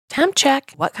Temp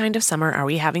check. What kind of summer are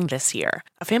we having this year?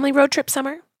 A family road trip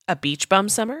summer? A beach bum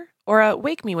summer? Or a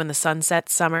wake me when the sun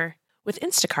sets summer? With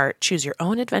Instacart, choose your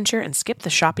own adventure and skip the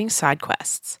shopping side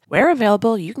quests. Where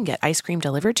available, you can get ice cream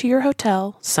delivered to your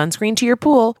hotel, sunscreen to your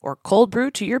pool, or cold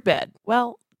brew to your bed.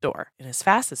 Well, door in as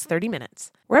fast as 30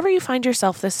 minutes. Wherever you find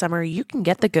yourself this summer, you can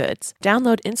get the goods.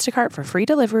 Download Instacart for free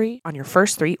delivery on your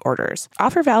first 3 orders.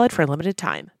 Offer valid for a limited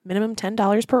time. Minimum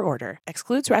 $10 per order.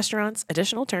 Excludes restaurants.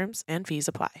 Additional terms and fees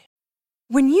apply.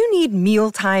 When you need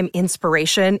mealtime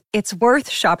inspiration, it's worth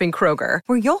shopping Kroger,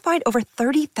 where you'll find over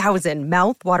 30,000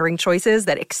 mouth-watering choices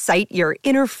that excite your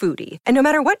inner foodie. And no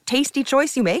matter what tasty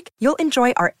choice you make, you'll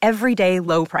enjoy our everyday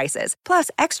low prices, plus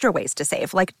extra ways to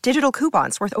save, like digital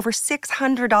coupons worth over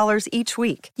 $600 each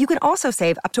week. You can also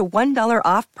save up to $1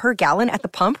 off per gallon at the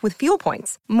pump with fuel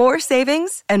points. More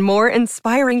savings and more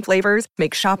inspiring flavors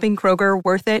make shopping Kroger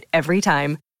worth it every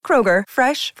time. Kroger,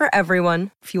 fresh for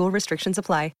everyone. Fuel restrictions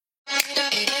apply.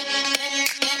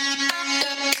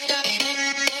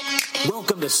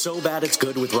 Welcome to So Bad It's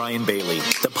Good with Ryan Bailey,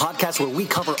 the podcast where we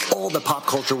cover all the pop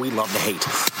culture we love to hate,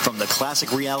 from the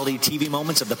classic reality TV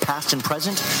moments of the past and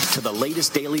present to the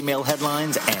latest Daily Mail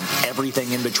headlines and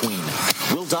everything in between.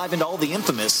 We'll dive into all the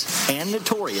infamous and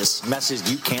notorious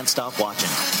messes you can't stop watching.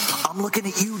 I'm looking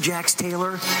at you, Jax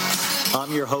Taylor.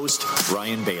 I'm your host,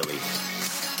 Ryan Bailey.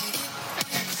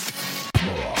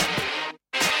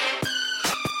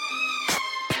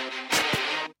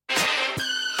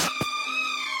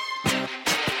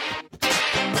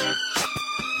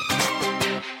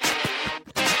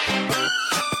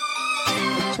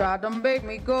 Tried to make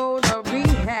me go to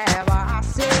rehab. I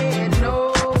said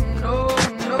no, no,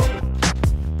 no.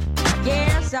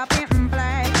 Yes, I've been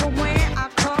black, but when I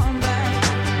come back,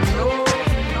 no,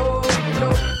 no, no.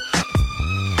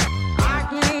 I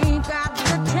ain't got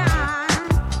the time,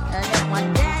 and if my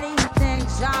daddy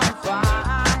thinks I'm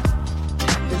fine,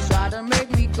 they try to make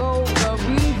me go to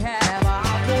rehab. I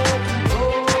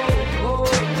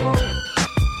won't go.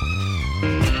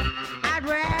 I'd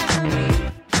rather be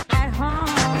at home.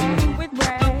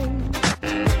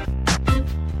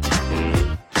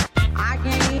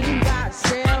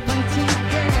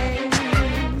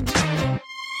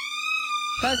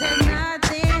 Cause there's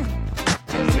nothing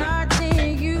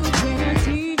you can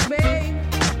teach me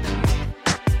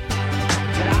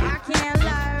that I can't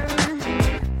learn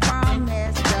from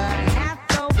Mr.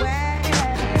 Hathaway.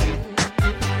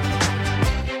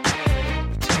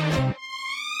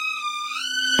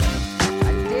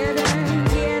 I didn't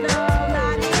get a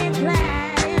lot in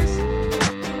class,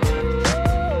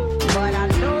 but I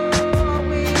know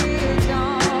it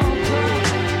don't come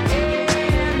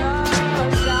in a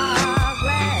shot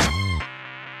glass.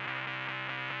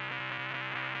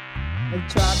 They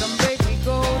tried to make me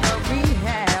go to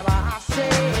rehab. I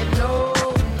said no,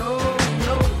 no,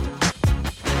 no.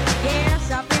 Yes,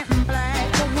 I've been black,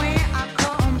 but when I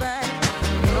come back,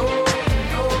 no,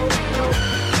 no, no.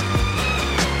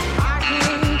 I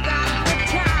ain't got the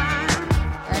time,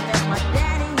 and if my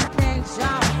daddy thinks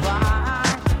I'm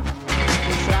fine,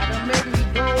 they try to make me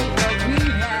go to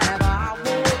rehab. I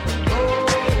won't go.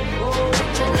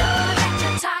 But you know that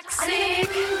you're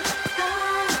toxic.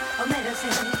 A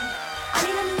medicine. I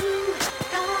need a new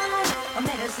kind of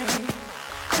medicine.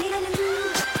 I need a new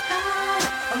kind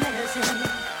of medicine.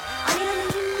 I need a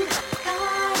new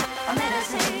kind of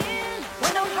medicine.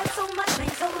 One don't hurt so much,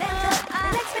 ain't so damn tough. The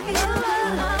next thing you know,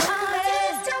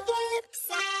 taste your lips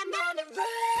and on the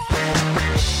road.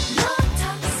 You're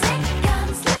toxic, I'm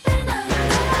slipping under.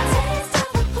 Taste of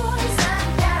the poison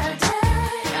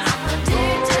paradise. I'm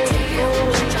addicted to you.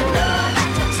 Don't you know that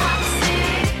you're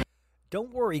toxic?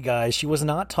 Don't worry, guys. She was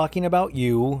not talking about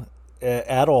you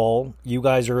at all. You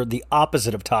guys are the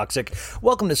opposite of toxic.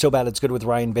 Welcome to So Bad It's Good with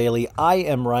Ryan Bailey. I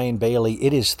am Ryan Bailey.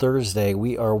 It is Thursday.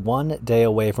 We are one day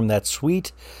away from that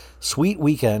sweet, sweet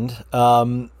weekend.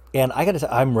 And I gotta say,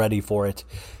 I'm ready for it.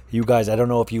 You guys, I don't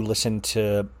know if you listened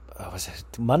to was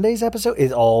it Monday's episode?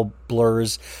 It all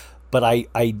blurs. But I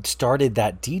started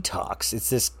that detox. It's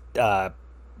this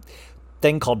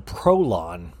thing called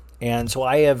Prolon. And so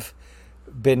I have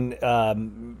been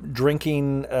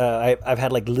drinking. I've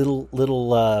had like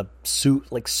little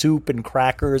soup and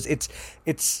crackers.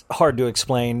 It's hard to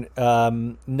explain.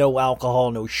 No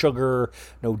alcohol, no sugar,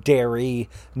 no dairy,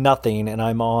 nothing. And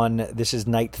I'm on. This is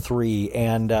night 3,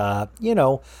 and I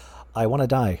want to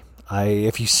die.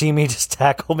 If you see me, just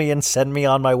tackle me and send me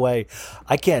on my way.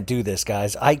 I can't do this,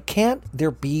 guys. Can't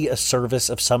there be a service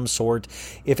of some sort?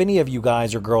 If any of you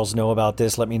guys or girls know about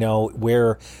this, let me know,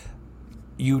 where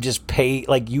you just pay,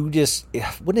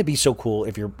 wouldn't it be so cool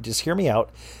if just hear me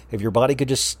out, if your body could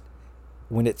just,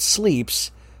 when it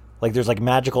sleeps, Like there's like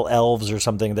magical elves or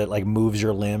something that like moves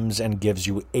your limbs and gives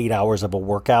you 8 hours of a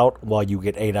workout while you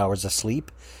get 8 hours of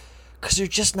sleep. Because there's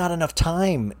just not enough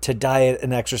time to diet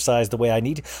and exercise the way I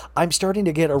need. I'm starting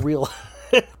to get a real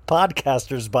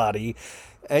podcaster's body.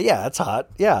 Yeah, it's hot.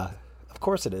 Yeah, of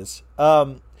course it is.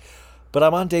 But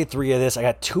I'm on day 3 of this. I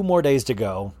got 2 more days to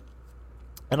go.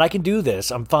 And I can do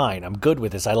this. I'm fine. I'm good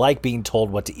with this. I like being told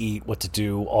what to eat, what to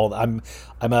do. I'm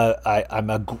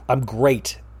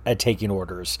great at taking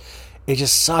orders. It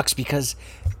just sucks because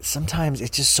sometimes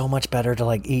it's just so much better to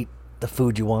like eat the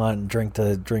food you want, drink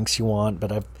the drinks you want.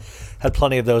 But I've had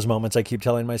plenty of those moments. I keep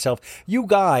telling myself, you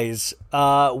guys,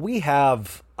 we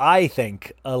have, I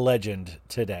think, a legend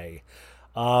today.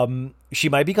 She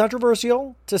might be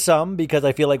controversial to some because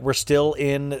I feel like we're still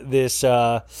in this,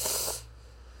 well,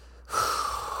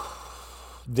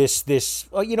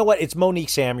 you know what? It's Monique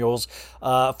Samuels,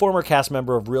 former cast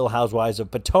member of Real Housewives of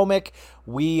Potomac.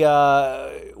 We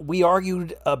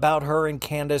argued about her and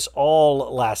Candace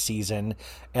all last season,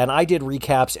 and I did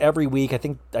recaps every week. I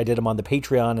think I did them on the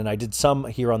Patreon, and I did some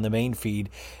here on the main feed.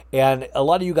 And a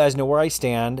lot of you guys know where I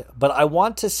stand, but I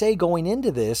want to say going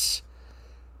into this,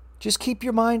 just keep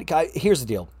your mind. Here's the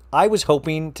deal. I was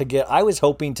hoping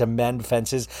to mend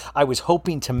fences. I was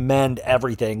hoping to mend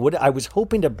everything. I was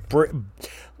hoping to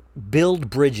build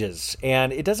bridges,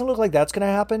 and it doesn't look like that's going to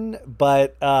happen.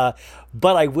 But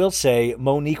I will say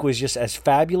Monique was just as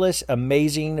fabulous,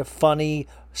 amazing, funny,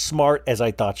 smart as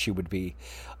I thought she would be.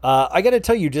 I got to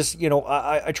tell you, just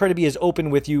I try to be as open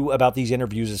with you about these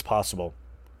interviews as possible,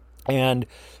 and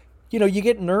you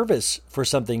get nervous for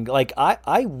something. Like,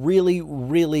 I really,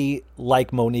 really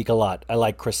like Monique a lot. I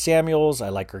like Chris Samuels. I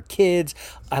like her kids.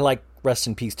 I like, rest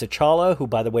in peace, T'Challa, who,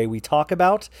 by the way, we talk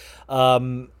about.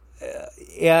 And,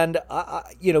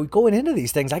 going into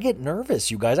these things, I get nervous,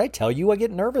 you guys. I tell you, I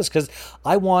get nervous because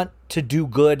I want to do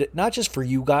good, not just for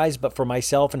you guys, but for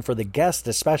myself and for the guests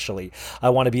especially. I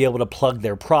want to be able to plug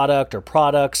their product or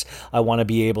products. I want to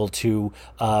be able to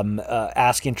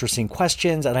ask interesting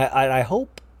questions. And I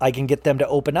hope I can get them to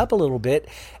open up a little bit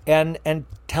and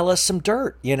tell us some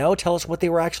dirt, tell us what they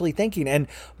were actually thinking. And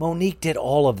Monique did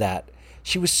all of that.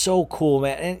 She was so cool,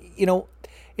 man. And,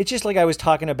 it's just like I was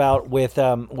talking about with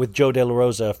Joe De La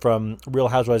Rosa from Real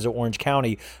Housewives of Orange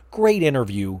County. Great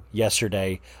interview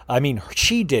yesterday. I mean,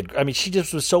 she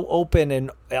just was so open and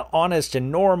honest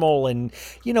and normal. And,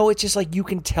 it's just like you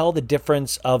can tell the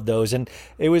difference of those. And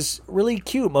it was really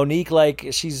cute. Monique, like,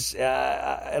 she's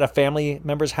at a family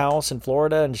member's house in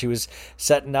Florida, and she was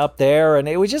setting up there. And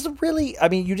it was just really,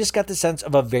 you just got the sense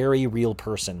of a very real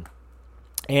person.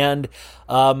 And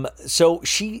so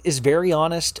she is very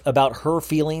honest about her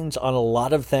feelings on a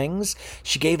lot of things.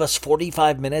 She gave us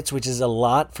 45 minutes, which is a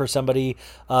lot for somebody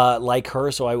like her.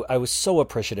 So I was so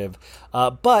appreciative.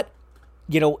 But,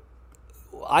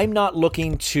 I'm not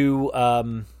looking to,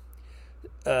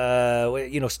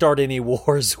 start any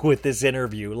wars with this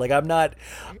interview. Like,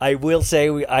 I will say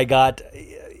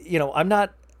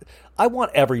I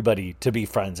want everybody to be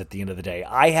friends at the end of the day.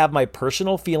 I have my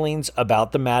personal feelings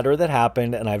about the matter that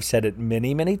happened, and I've said it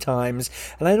many, many times.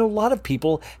 And I know a lot of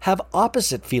people have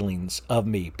opposite feelings of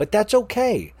me, but that's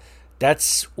okay.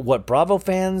 That's what Bravo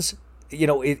fans,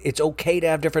 it's okay to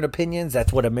have different opinions.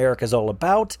 That's what America's all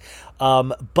about.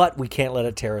 But we can't let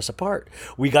it tear us apart.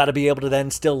 We got to be able to then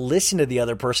still listen to the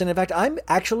other person. In fact, I'm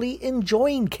actually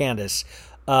enjoying Candace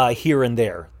here and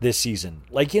there this season.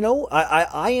 Like,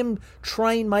 I am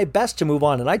trying my best to move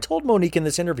on. And I told Monique in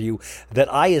this interview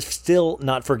that I have still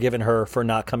not forgiven her for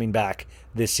not coming back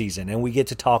this season. And we get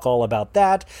to talk all about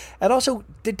that. And also,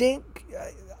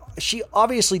 she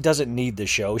obviously doesn't need the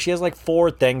show. She has like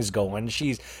 4 things going.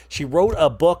 She wrote a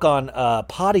book on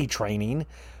potty training,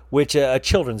 which a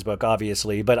children's book,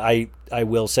 obviously. But I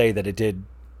will say that it did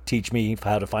teach me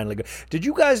how to finally go. Did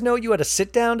you guys know you had to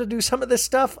sit down to do some of this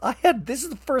stuff?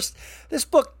 This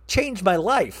book changed my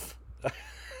life.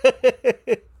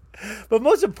 But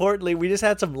most importantly, we just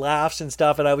had some laughs and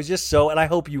stuff, and I was just and I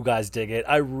hope you guys dig it.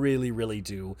 I really, really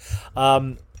do.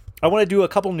 I want to do a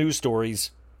couple news stories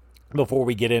before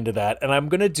we get into that. And I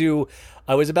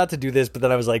was about to do this, but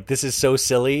then I was like, this is so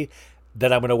silly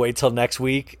that I'm going to wait till next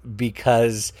week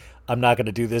because I'm not going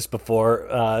to do this before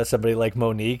somebody like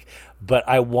Monique, but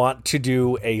I want to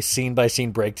do a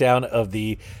scene-by-scene breakdown of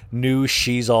the new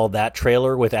She's All That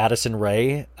trailer with Addison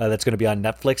Rae that's going to be on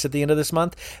Netflix at the end of this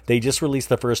month. They just released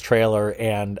the first trailer,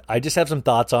 and I just have some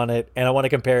thoughts on it, and I want to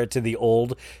compare it to the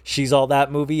old She's All That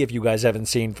movie. If you guys haven't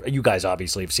seen, you guys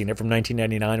obviously have seen it, from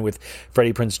 1999 with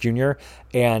Freddie Prinze Jr.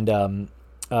 and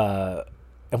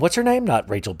And what's her name? Not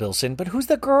Rachel Bilson, but who's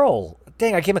the girl?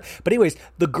 Dang, I can't. But anyways,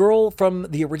 the girl from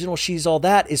the original She's All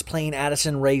That is playing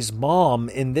Addison Rae's mom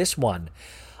in this one.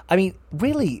 I mean,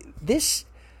 really,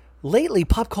 lately,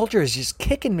 pop culture is just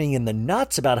kicking me in the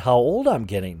nuts about how old I'm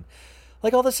getting.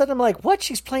 Like, all of a sudden, I'm like, what?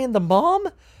 She's playing the mom?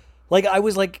 Like, I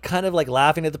was, like, kind of, like,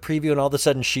 laughing at the preview, and all of a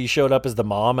sudden she showed up as the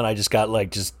mom, and I just got,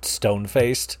 like, just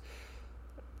stone-faced.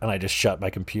 And I just shut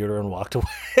my computer and walked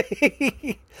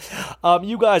away.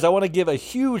 You guys, I want to give a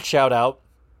huge shout-out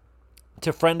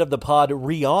to friend of the pod,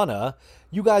 Rihanna.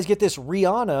 You guys get this.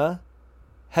 Rihanna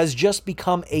has just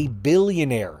become a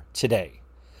billionaire today.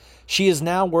 She is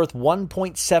now worth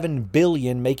 $1.7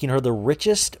 billion, making her the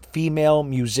richest female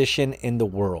musician in the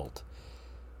world.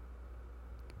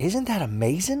 Isn't that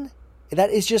amazing? That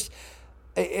is just,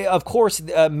 of course,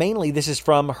 mainly this is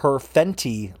from her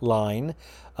Fenty line.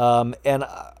 And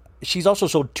she's also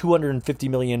sold 250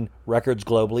 million records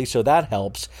globally, so that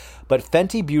helps. But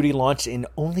Fenty Beauty launched in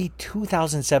only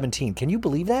 2017. Can you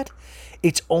believe that?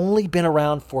 It's only been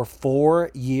around for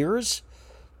 4 years.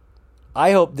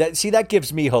 I hope that, see, that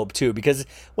gives me hope too, because,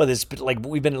 well, this, like,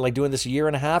 we've been like doing this a year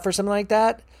and a half or something like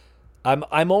that.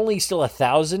 I'm only still a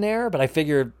thousandaire, but I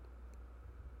figure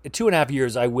in 2.5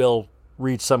 years I will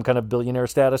reach some kind of billionaire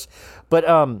status. But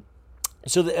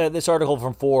so this article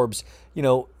from Forbes,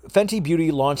 Fenty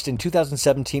Beauty launched in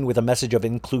 2017 with a message of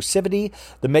inclusivity.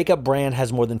 The makeup brand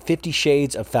has more than 50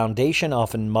 shades of foundation,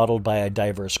 often modeled by a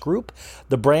diverse group.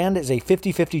 The brand is a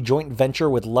 50-50 joint venture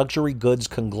with luxury goods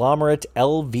conglomerate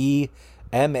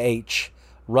LVMH,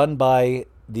 run by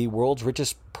the world's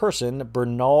richest person,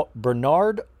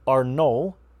 Bernard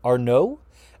Arnault, Arnault.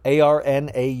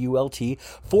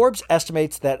 Forbes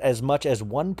estimates that as much as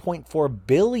 $1.4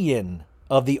 billion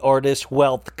of the artist's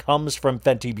wealth comes from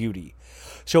Fenty Beauty.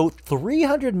 So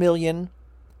 $300 million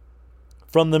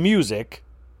from the music,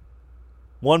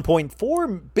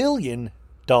 $1.4 billion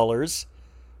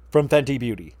from Fenty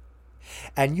Beauty.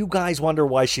 And you guys wonder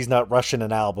why she's not rushing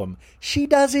an album. She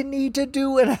doesn't need to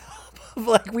do an album.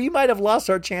 Like, we might have lost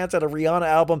our chance at a Rihanna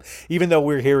album, even though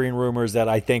we're hearing rumors that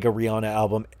I think a Rihanna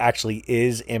album actually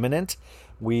is imminent.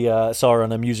 We saw her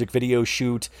on a music video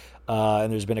shoot,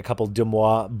 and there's been a couple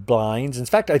Demois blinds. In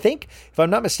fact, I think, if I'm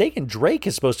not mistaken, Drake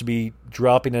is supposed to be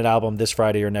dropping an album this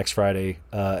Friday or next Friday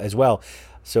as well.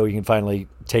 So you can finally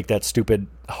take that stupid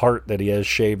heart that he has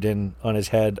shaved in on his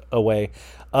head away.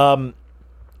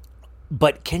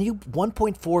 But can you,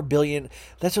 $1.4 billion,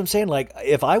 that's what I'm saying. Like,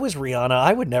 if I was Rihanna,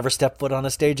 I would never step foot on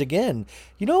a stage again.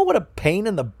 You know what a pain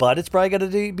in the butt it's probably got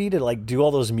to be to, like, do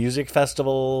all those music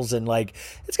festivals, and, like,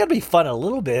 it's got to be fun a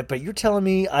little bit, but you're telling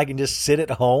me I can just sit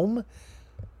at home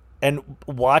and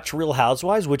watch Real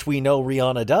Housewives, which we know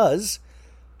Rihanna does.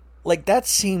 Like, that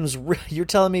seems, you're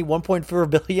telling me $1.4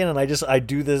 billion and I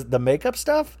do the makeup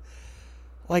stuff?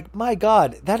 Like, my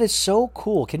God, that is so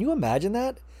cool. Can you imagine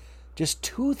that? Just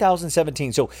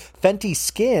 2017. So Fenty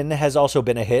Skin has also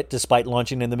been a hit despite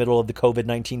launching in the middle of the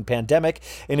COVID-19 pandemic.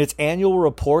 In its annual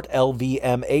report,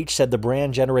 LVMH said the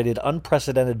brand generated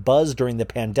unprecedented buzz during the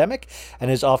pandemic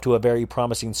and is off to a very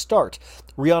promising start.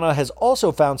 Rihanna has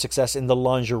also found success in the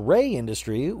lingerie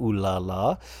industry. Ooh la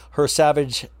la. Her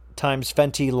Savage Times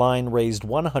Fenty line raised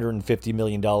 $150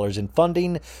 million in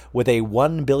funding with a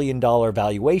 $1 billion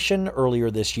valuation earlier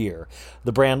this year.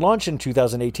 The brand launched in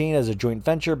 2018 as a joint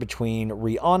venture between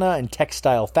Rihanna and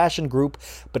textile fashion group,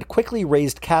 but quickly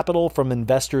raised capital from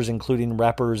investors including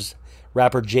rapper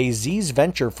Jay-Z's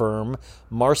venture firm,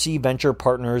 Marcy Venture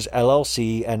Partners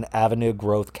LLC, and Avenue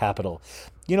Growth Capital.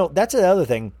 That's another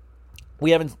thing. We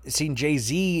haven't seen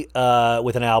Jay-Z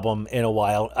with an album in a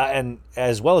while, and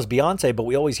as well as Beyonce, but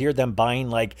we always hear them buying,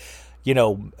 like,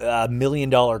 $1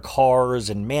 million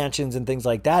cars and mansions and things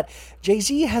like that.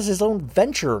 Jay-Z has his own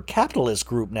venture capitalist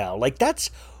group now. Like, that's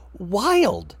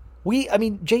wild.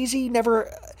 Jay-Z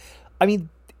never,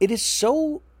 it is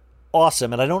so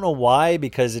awesome, and I don't know why,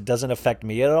 because it doesn't affect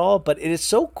me at all, but it is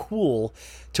so cool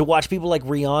to watch people like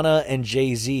Rihanna and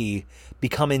Jay-Z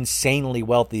become insanely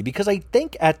wealthy, because I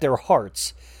think at their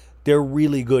hearts, they're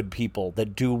really good people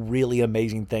that do really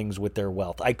amazing things with their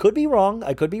wealth. I could be wrong.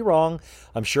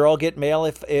 I'm sure I'll get mail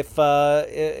if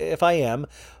I am,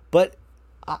 but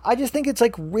I just think it's,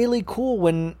 like, really cool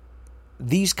when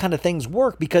these kind of things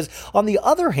work, because on the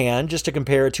other hand, just to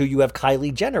compare it to, you have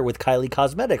Kylie Jenner with Kylie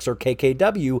Cosmetics, or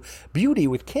KKW Beauty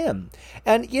with Kim.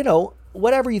 And,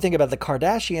 whatever you think about the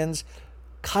Kardashians,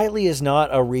 Kylie is not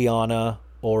a Rihanna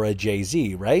or a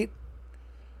Jay-Z, right?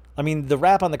 The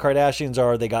rap on the Kardashians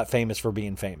are they got famous for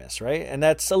being famous, right? And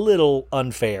that's a little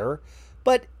unfair,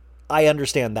 but I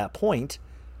understand that point.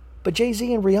 But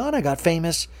Jay-Z and Rihanna got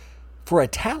famous for a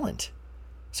talent.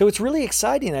 So it's really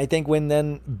exciting, I think, when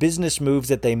then business moves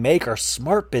that they make are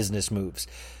smart business moves.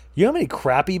 You know how many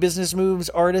crappy business moves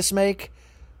artists make?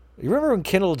 You remember when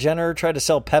Kendall Jenner tried to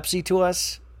sell Pepsi to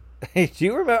us? Do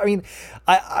you remember? I mean,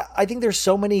 I think there's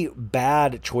so many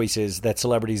bad choices that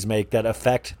celebrities make that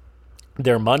affect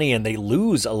their money, and they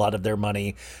lose a lot of their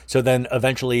money. So then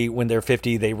eventually when they're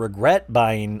 50, they regret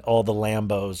buying all the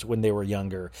Lambos when they were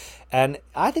younger. And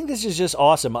I think this is just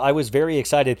awesome. I was very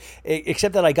excited,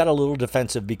 except that I got a little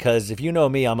defensive because if you know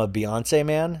me, I'm a Beyonce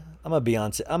man. I'm a Bay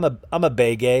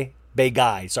guy.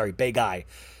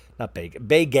 Not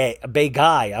Bay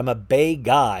guy. I'm a Bay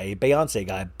guy, Beyonce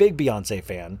guy, big Beyonce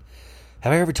fan.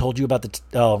 Have I ever told you about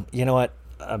oh, you know what?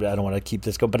 I don't want to keep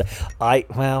this going, but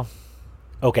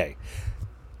okay.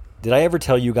 Did I ever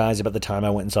tell you guys about the time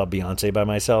I went and saw Beyonce by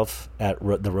myself at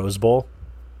the Rose Bowl?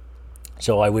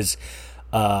 So I was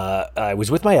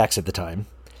with my ex at the time,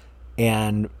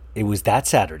 and it was that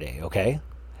Saturday, okay?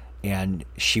 And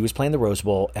she was playing the Rose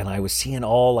Bowl, and I was seeing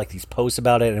all like these posts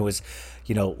about it, and it was,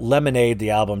 Lemonade,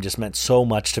 the album, just meant so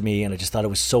much to me, and I just thought it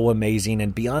was so amazing.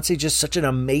 And Beyonce, just such an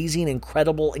amazing,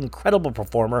 incredible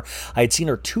performer. I had seen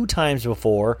her 2 times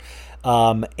before,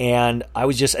 and I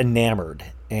was just enamored.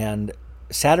 And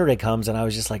Saturday comes, and I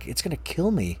was just like, it's going to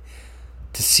kill me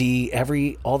to see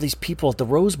all these people at the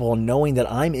Rose Bowl, knowing that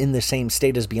I'm in the same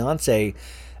state as Beyonce,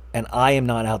 and I am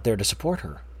not out there to support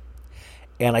her.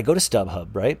 And I go to StubHub,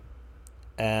 right?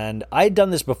 And I had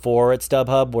done this before at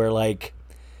StubHub where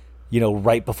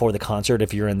right before the concert,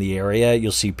 if you're in the area,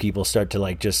 you'll see people start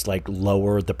to just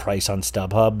lower the price on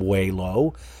StubHub way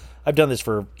low. I've done this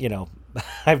for,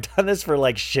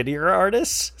 shittier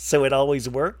artists, so it always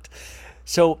worked.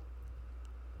 So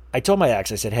I told my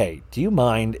ex, I said, hey, do you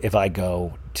mind if I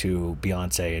go to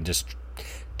Beyonce and just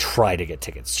try to get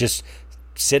tickets? Just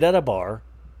sit at a bar,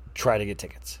 try to get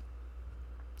tickets.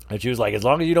 And she was like, as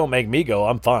long as you don't make me go,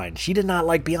 I'm fine. She did not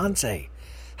like Beyonce.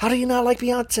 How do you not like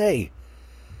Beyonce?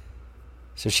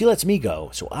 So she lets me go.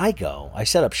 So I go. I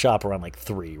set up shop around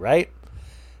 3, right?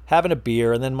 Having a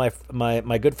beer. And then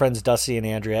my good friends Dusty and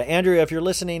Andrea. Andrea, if you're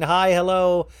listening, hi,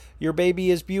 hello. Your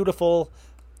baby is beautiful.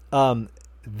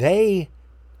 They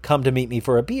come to meet me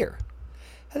for a beer.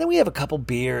 And then we have a couple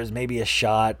beers, maybe a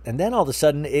shot. And then all of a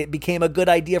sudden it became a good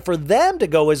idea for them to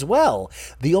go as well.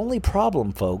 The only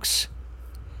problem, folks,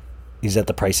 is that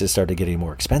the prices started getting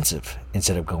more expensive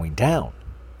instead of going down.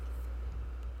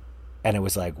 And it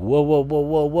was like,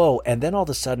 whoa. And then all of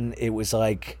a sudden it was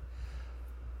like,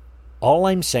 all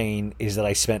I'm saying is that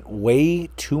I spent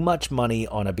way too much money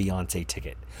on a Beyonce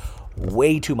ticket.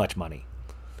 Way too much money.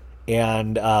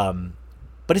 And,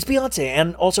 but it's Beyonce.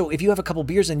 And also, if you have a couple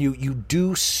beers and you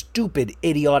do stupid,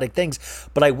 idiotic things.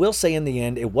 But I will say in the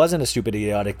end, it wasn't a stupid,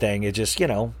 idiotic thing. It just, I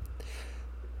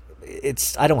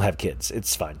don't have kids.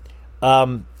 It's fine.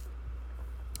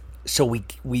 So we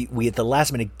at the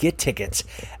last minute get tickets,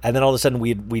 and then all of a sudden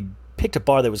we picked a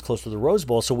bar that was close to the Rose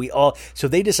Bowl. So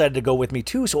they decided to go with me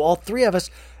too. So all 3 of us,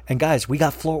 and guys, we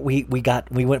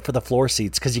went for the floor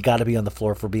seats because you got to be on the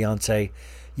floor for Beyonce.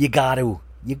 You got to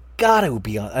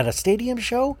be at a stadium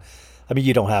show. I mean,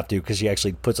 you don't have to because she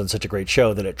actually puts on such a great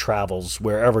show that it travels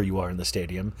wherever you are in the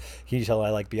stadium. Can you tell I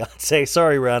like Beyonce?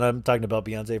 Sorry, Rihanna, I'm talking about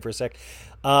Beyonce for a sec.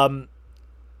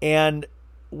 And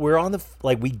we're on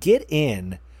we get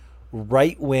in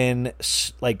right when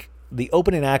the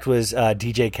opening act was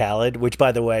DJ Khaled, which,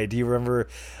 by the way, do you remember?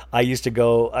 I used to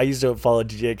follow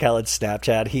DJ Khaled's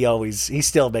Snapchat. He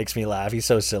still makes me laugh. He's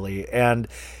so silly, and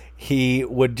he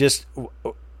would just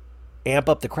amp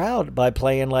up the crowd by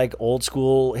playing old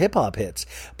school hip hop hits.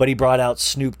 But he brought out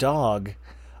Snoop Dogg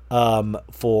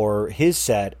for his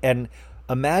set, and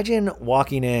imagine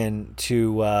walking in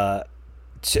to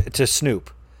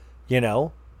Snoop,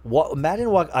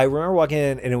 I remember walking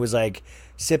in and it was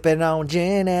sipping on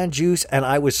gin and juice, and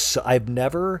I've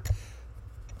never,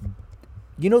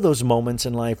 those moments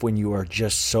in life when you are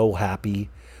just so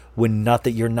happy, when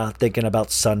you're not thinking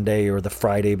about Sunday or the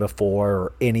Friday before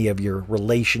or any of your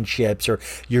relationships, or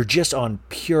you're just on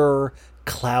pure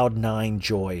cloud 9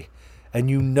 joy, and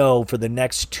for the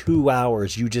next 2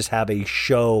 hours you just have a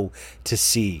show to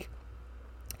see.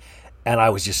 And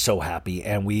I was just so happy.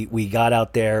 And we got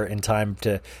out there in time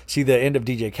to see the end of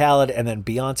DJ Khaled and then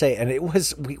Beyonce. And it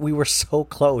was, we were so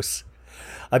close.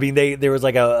 I mean, there was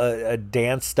a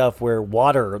dance stuff where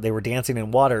they were dancing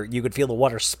in water. You could feel the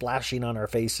water splashing on our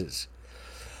faces.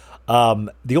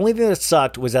 The only thing that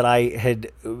sucked was that I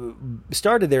had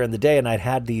started there in the day and I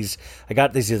got these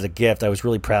as a gift. I was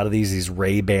really proud of these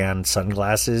Ray-Ban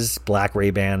sunglasses, black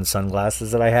Ray-Ban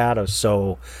sunglasses that I had. I was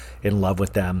so in love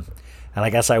with them. And I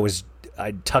guess I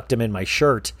tucked them in my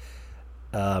shirt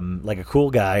like a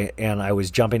cool guy, and I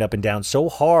was jumping up and down so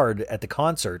hard at the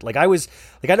concert. Like I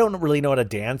don't really know how to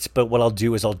dance, but what I'll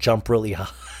do is I'll jump really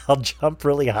high. I'll jump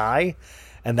really high,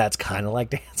 and that's kind of like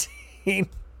dancing.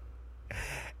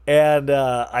 And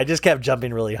I just kept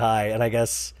jumping really high, and I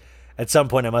guess at some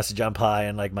point I must have jumped high,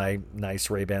 and like my nice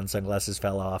Ray-Ban sunglasses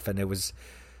fell off, and it was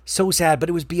so sad, but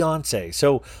it was Beyonce.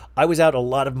 So I was out a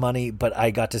lot of money, but I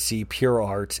got to see pure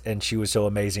art, and she was so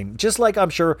amazing. Just like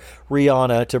I'm sure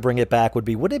Rihanna, to bring it back,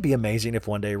 wouldn't it be amazing if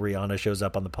one day Rihanna shows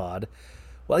up on the pod?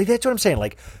 Well, that's what I'm saying.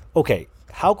 Like, okay,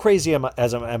 how crazy am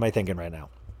I thinking right now?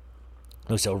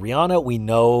 So Rihanna, we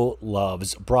know,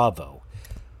 loves Bravo.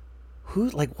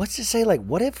 What's to say? Like,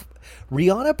 what if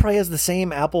Rihanna probably has the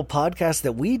same Apple podcast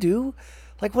that we do?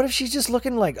 Like, what if she's just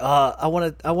looking like, I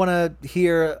want to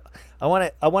hear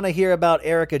about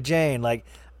Erica Jane. Like,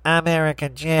 I'm Erica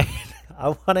Jane. I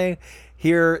want to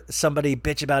hear somebody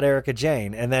bitch about Erica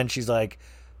Jane. And then she's like,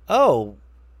 oh,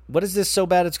 what is this so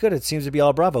bad it's good? It seems to be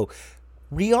all Bravo.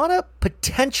 Rihanna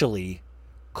potentially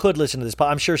could listen to this.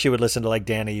 I'm sure she would listen to like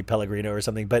Danny Pellegrino or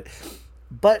something, but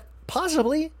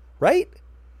possibly, right?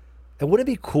 And wouldn't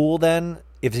it be cool then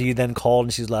if you then called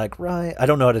and she's like, Ryan, I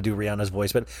don't know how to do Rihanna's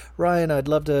voice, but Ryan, I'd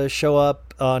love to show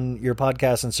up on your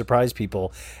podcast and surprise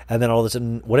people. And then all of a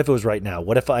sudden, what if it was right now?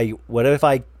 What if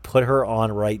I put her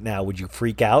on right now? Would you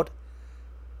freak out?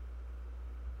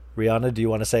 Rihanna, do you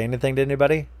want to say anything to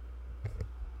anybody?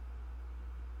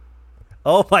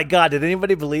 Oh my God, did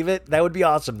anybody believe it? That would be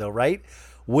awesome though, right?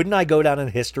 Wouldn't I go down in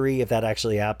history if that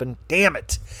actually happened? Damn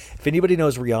it. If anybody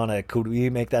knows Rihanna, could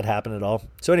we make that happen at all?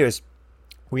 So anyways,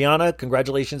 Rihanna,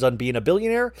 congratulations on being a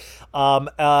billionaire.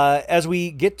 As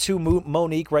we get to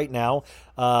Monique right now,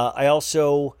 I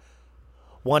also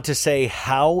want to say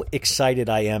how excited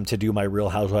I am to do my Real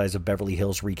Housewives of Beverly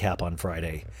Hills recap on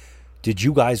Friday. Did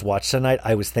you guys watch tonight?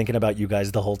 I was thinking about you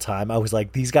guys the whole time. I was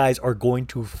like, these guys are going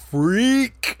to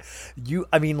freak you.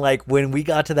 I mean, like when we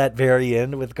got to that very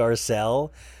end with Garcelle,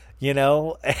 you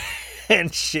know,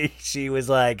 and she was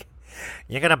like,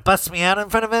 you're going to bust me out in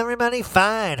front of everybody?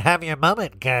 Fine. Have your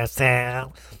moment,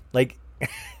 Garcelle. Like,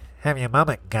 have your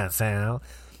moment, Garcelle.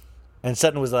 And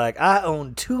Sutton was like, I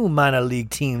own 2 minor league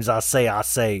teams. I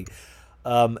say.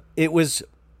 It was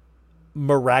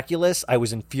miraculous. I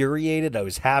was infuriated. I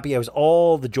was happy. I was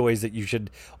all the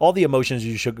emotions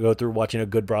you should go through watching a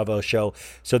good Bravo show.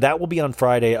 So that will be on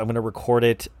Friday. I'm going to record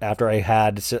it after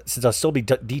since I'll still be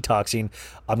detoxing,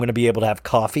 I'm going to be able to have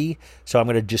coffee. So I'm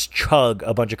going to just chug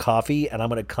a bunch of coffee and I'm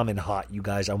going to come in hot, you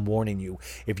guys. I'm warning you.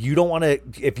 If you don't want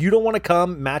to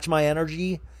come match my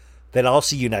energy, then I'll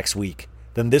see you next week.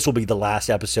 Then this will be the last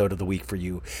episode of the week for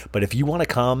you. But if you want to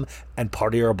come and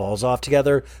party our balls off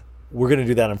together, we're going to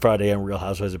do that on Friday on Real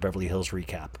Housewives of Beverly Hills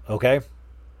recap. Okay?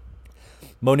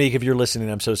 Monique, if you're listening,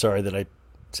 I'm so sorry that I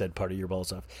said party your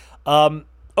balls off.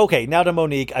 Okay, now to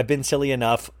Monique. I've been silly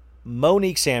enough.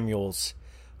 Monique Samuels,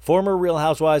 former Real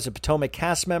Housewives of Potomac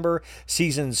cast member,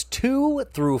 seasons 2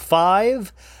 through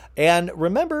 5. And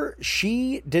remember,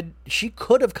 she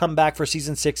could have come back for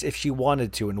season 6 if she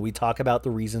wanted to, and we talk about the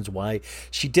reasons why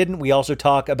she didn't. We also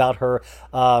talk about her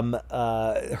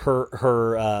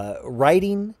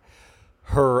writing,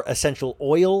 her essential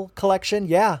oil collection.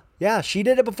 Yeah, she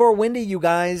did it before Wendy, you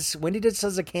guys. Wendy just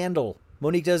does a candle.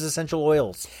 Monique does essential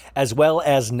oils, as well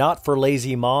as Not for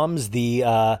Lazy Moms,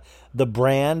 the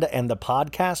brand and the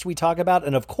podcast we talk about,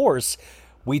 and of course,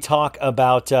 we talk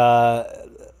about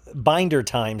Binder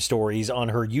Time stories on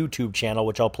her YouTube channel,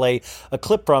 which I'll play a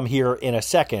clip from here in a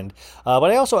second. But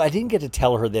I didn't get to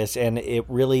tell her this, and it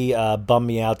really bummed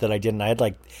me out that I didn't. I had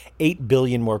like 8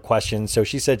 billion more questions, so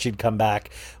she said she'd come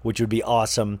back, which would be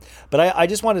awesome. But I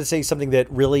just wanted to say something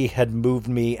that really had moved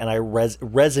me and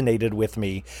resonated with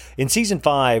me. In season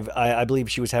 5, I believe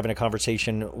she was having a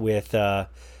conversation with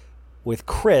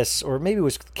Chris, or maybe it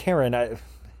was Karen,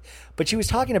 but she was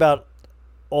talking about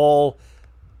all,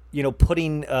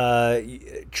 putting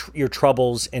your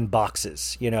troubles in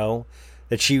boxes,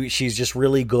 that she's just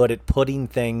really good at putting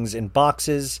things in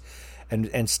boxes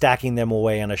and stacking them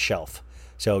away on a shelf.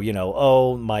 So,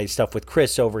 my stuff with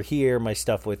Chris over here, my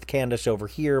stuff with Candace over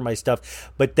here, my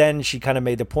stuff. But then she kind of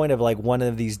made the point of like, one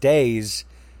of these days,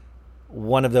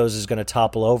 one of those is going to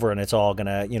topple over and it's all going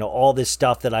to, all this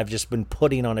stuff that I've just been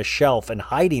putting on a shelf and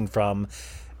hiding from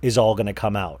is all going to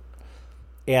come out.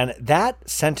 And that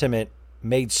sentiment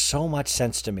made so much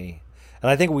sense to me. And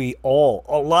I think a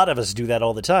lot of us do that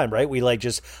all the time, right? We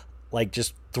just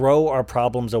throw our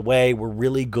problems away. We're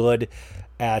really good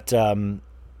at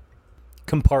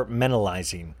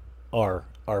compartmentalizing our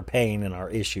pain and our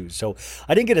issues. So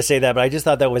I didn't get to say that, but I just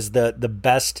thought that was the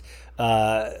best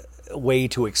way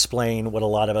to explain what a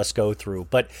lot of us go through.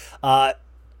 But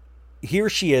here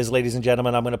she is, ladies and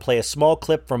gentlemen. I'm going to play a small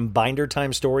clip from Binder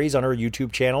Time Stories on her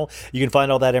YouTube channel. You can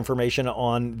find all that information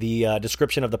on the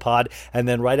description of the pod. And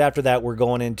then right after that, we're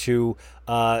going into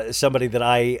somebody that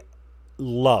I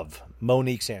love,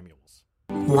 Monique Samuels.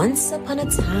 Once upon a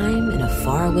time in a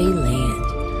faraway land,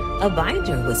 a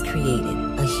binder was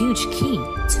created, a huge key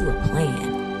to a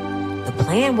plan. The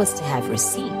plan was to have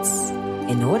receipts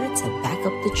in order to back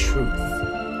up the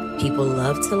truth. People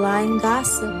love to lie and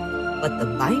gossip, but the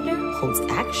binder holds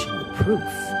actual proof.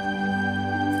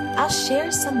 I'll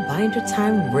share some binder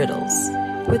time riddles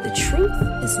where the truth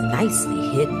is nicely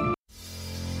hidden.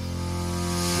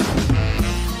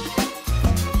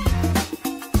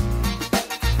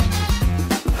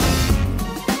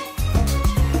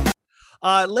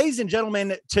 Ladies and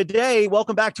gentlemen, today,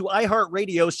 welcome back to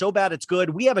iHeartRadio. So Bad It's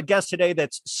Good. We have a guest today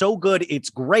that's so good,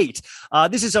 it's great.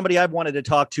 This is somebody I've wanted to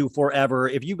talk to forever.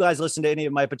 If you guys listen to any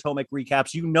of my Potomac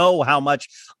recaps, you know how much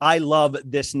I love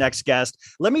this next guest.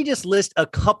 Let me just list a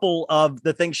couple of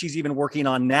the things she's even working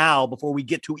on now before we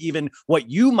get to even what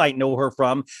you might know her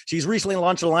from. She's recently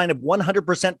launched a line of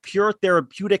 100% pure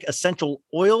therapeutic essential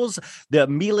oils, the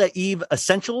Mila Eve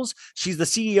Essentials. She's the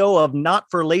CEO of Not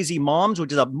for Lazy Moms,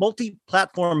 which is a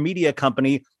multi-platform media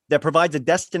company that provides a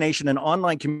destination and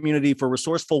online community for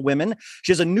resourceful women.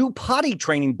 She has a new potty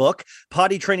training book,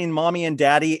 Potty Training Mommy and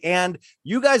Daddy. And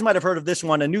you guys might have heard of this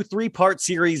one, a new 3-part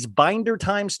series, Binder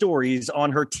Time Stories,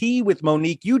 on her Tea with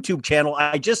Monique YouTube channel.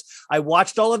 I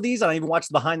watched all of these. And I even watched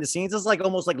the behind the scenes. It's like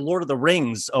almost like Lord of the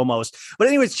Rings almost. But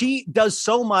anyways, she does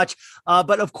so much.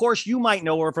 But of course, you might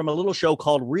know her from a little show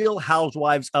called Real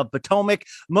Housewives of Potomac.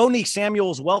 Monique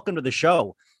Samuels, welcome to the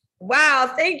show.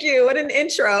 Wow, thank you. What an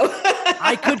intro.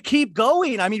 I could keep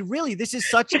going. I mean, really, this is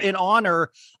such an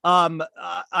honor.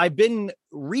 I've been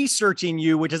researching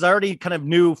you, which is already kind of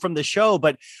new from the show,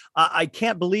 but I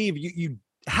can't believe you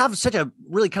have such a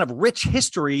really kind of rich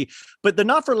history. But the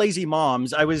Not for Lazy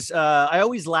Moms, I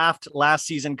always laughed last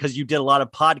season because you did a lot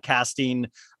of podcasting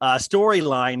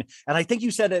storyline. And I think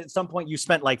you said at some point you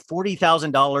spent like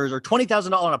 $40,000 or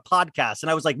 $20,000 on a podcast.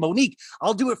 And I was like, Monique,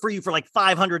 I'll do it for you for like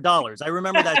 $500. I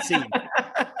remember that scene.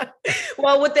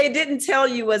 Well, what they didn't tell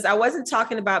you was I wasn't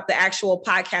talking about the actual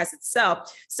podcast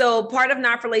itself. So part of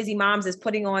Not for Lazy Moms is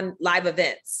putting on live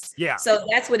events. Yeah. So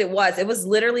that's what it was. It was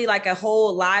literally like a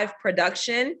whole live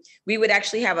production. We would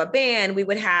actually have a band. We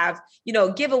would have,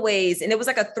 giveaways. And it was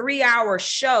like a 3-hour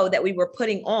show that we were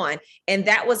putting on. And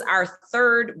that was our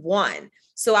third one.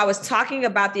 So I was talking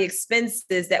about the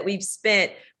expenses that we've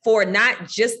spent for not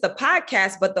just the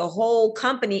podcast, but the whole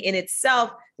company in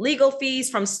itself, legal fees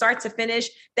from start to finish.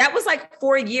 That was like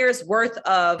 4 years worth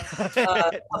of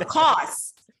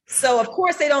costs. So of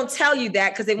course they don't tell you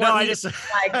that because they want me to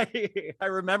like. I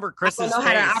remember Chris's I don't know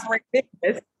how to operate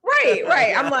business.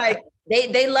 Right. I'm like,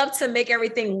 they love to make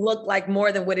everything look like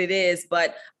more than what it is.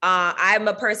 But I'm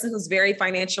a person who's very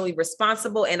financially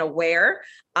responsible and aware.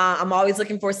 I'm always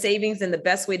looking for savings and the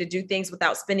best way to do things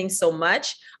without spending so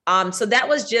much. So that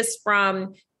was just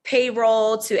from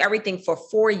payroll to everything for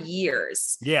 4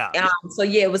 years. Yeah.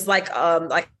 It was like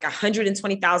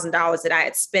 $120,000 that I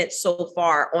had spent so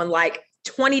far on like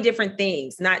 20 different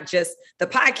things, not just the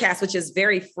podcast, which is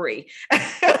very free.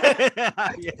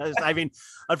 Yes. I mean,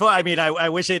 I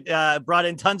wish it brought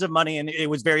in tons of money and it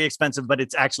was very expensive, but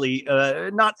it's actually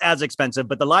not as expensive.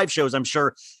 But the live shows, I'm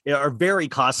sure, are very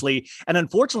costly. And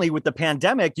unfortunately, with the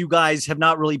pandemic, you guys have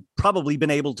not really probably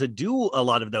been able to do a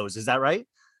lot of those. Is that right?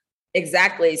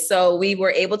 Exactly. So we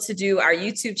were able to do our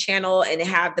YouTube channel and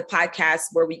have the podcast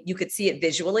where you could see it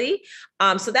visually.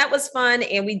 So that was fun.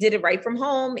 And we did it right from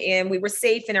home and we were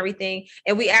safe and everything.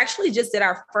 And we actually just did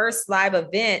our first live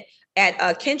event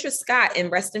at Kendra Scott in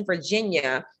Reston,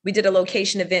 Virginia. We did a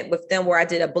location event with them where I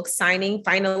did a book signing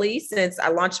finally, since I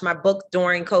launched my book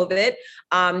during COVID.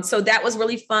 So that was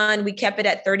really fun. We kept it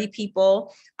at 30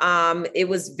 people. It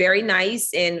was very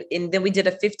nice. And then we did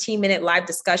a 15-minute live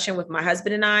discussion with my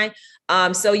husband and I.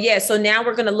 So now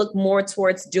we're going to look more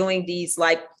towards doing these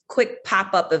like quick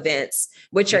pop-up events,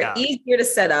 which are easier to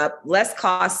set up, less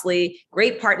costly,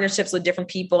 great partnerships with different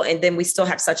people. And then we still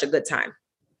have such a good time.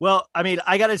 Well, I mean,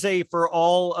 I got to say, for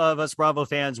all of us Bravo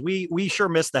fans, we sure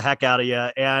miss the heck out of you.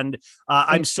 And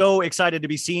I'm so excited to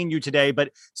be seeing you today. But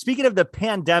speaking of the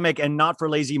pandemic and Not for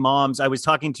Lazy Moms, I was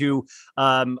talking to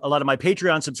a lot of my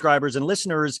Patreon subscribers and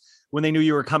listeners when they knew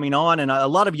you were coming on. And a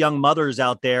lot of young mothers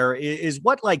out there is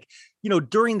what, like,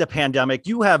 during the pandemic,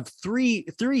 you have three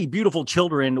beautiful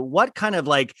children. What kind of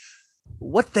like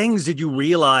What things did you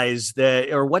realize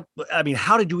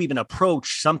how did you even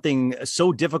approach something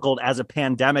so difficult as a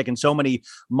pandemic and so many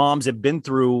moms have been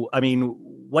through? I mean,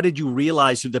 what did you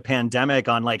realize through the pandemic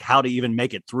on like how to even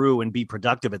make it through and be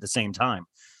productive at the same time?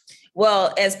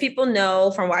 Well, as people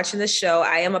know from watching the show,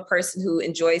 I am a person who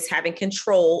enjoys having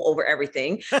control over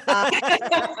everything.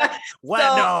 What?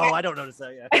 No, I don't notice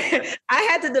that yet. I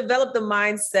had to develop the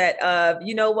mindset of,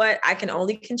 you know what, I can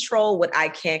only control what I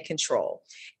can't control.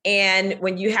 And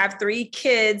when you have 3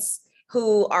 kids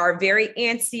who are very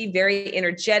antsy, very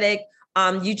energetic,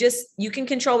 you can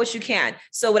control what you can.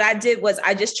 So what I did was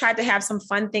I just tried to have some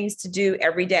fun things to do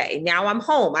every day. Now I'm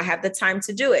home. I have the time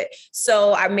to do it.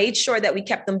 So I made sure that we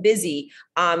kept them busy.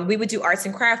 We would do arts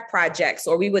and craft projects,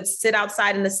 or we would sit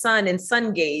outside in the sun and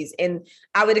sun gaze. And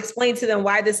I would explain to them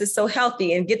why this is so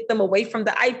healthy and get them away from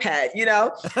the iPad, you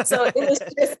know? So it was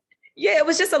just, it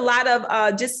was just a lot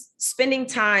of just spending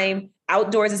time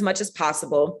outdoors as much as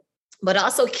possible, but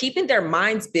also keeping their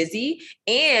minds busy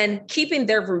and keeping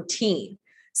their routine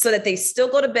so that they still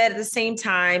go to bed at the same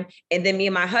time. And then me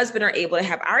and my husband are able to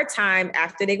have our time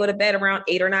after they go to bed around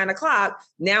 8 or 9 o'clock.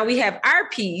 Now we have our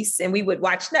peace, and we would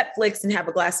watch Netflix and have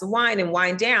a glass of wine and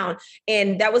wind down.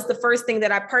 And that was the first thing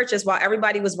that I purchased while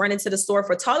everybody was running to the store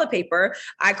for toilet paper.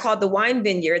 I called the wine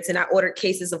vineyards and I ordered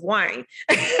cases of wine.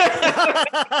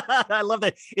 I love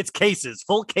that. It's cases,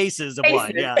 full cases of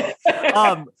wine.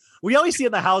 Yeah. We always see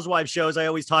in the Housewives shows, I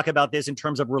always talk about this in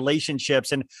terms of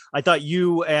relationships. And I thought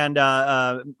you and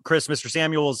Chris, Mr.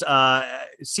 Samuels,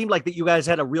 seemed like that you guys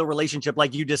had a real relationship,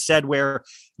 like you just said, where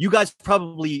you guys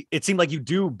it seemed like you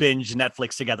do binge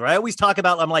Netflix together. I always talk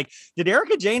about, I'm like, did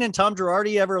Erica Jane and Tom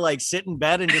Girardi ever like sit in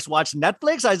bed and just watch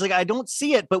Netflix? I was like, I don't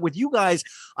see it. But with you guys,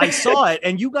 I saw it.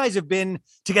 And you guys have been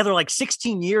together like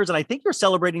 16 years. And I think you're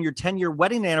celebrating your 10-year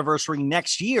wedding anniversary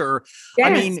next year. Yes.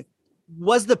 I mean,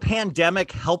 was the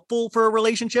pandemic helpful for a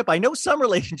relationship? I know some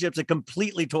relationships that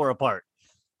completely tore apart.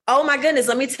 Oh my goodness.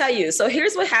 Let me tell you. So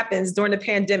here's what happens during the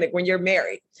pandemic when you're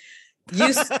married.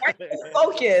 You start to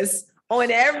focus on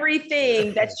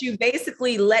everything that you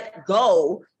basically let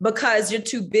go because you're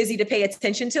too busy to pay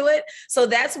attention to it. So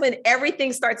that's when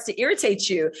everything starts to irritate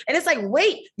you. And it's like,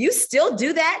 wait, you still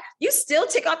do that? You still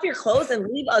take off your clothes and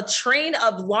leave a train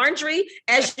of laundry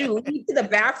as you leave to the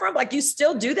bathroom? Like, you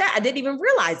still do that? I didn't even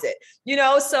realize it. You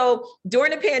know, so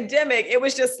during the pandemic, it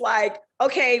was just like,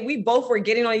 okay, we both were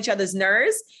getting on each other's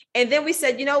nerves. And then we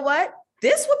said, you know what?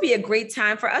 This would be a great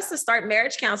time for us to start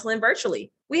marriage counseling virtually.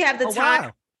 We have the time.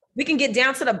 Wow. We can get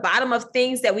down to the bottom of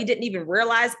things that we didn't even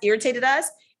realize irritated us.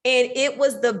 And it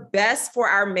was the best for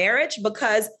our marriage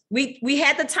because we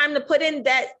had the time to put in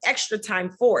that extra time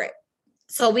for it.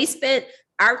 So we spent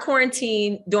our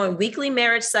quarantine doing weekly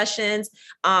marriage sessions.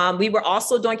 We were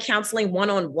also doing counseling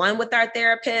one-on-one with our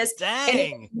therapist. Dang. And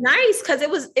it was nice because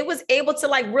it was able to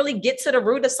like really get to the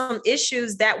root of some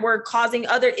issues that were causing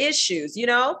other issues, you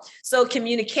know? So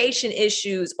communication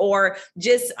issues, or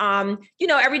just, you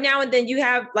know, every now and then you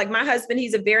have, like, my husband,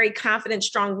 he's a very confident,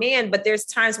 strong man, but there's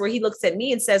times where he looks at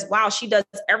me and says, wow, she does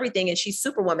everything and she's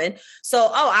Superwoman. So,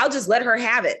 I'll just let her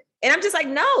have it. And I'm just like,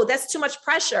 no, that's too much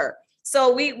pressure.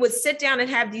 So we would sit down and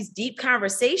have these deep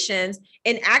conversations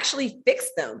and actually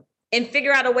fix them and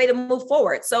figure out a way to move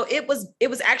forward. So it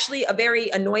was actually a very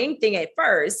annoying thing at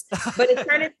first, but it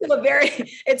turned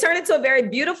into a very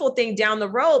beautiful thing down the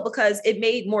road because it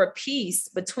made more peace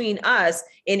between us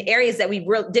in areas that we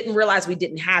didn't realize we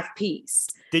didn't have peace.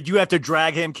 Did you have to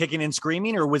drag him kicking and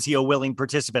screaming, or was he a willing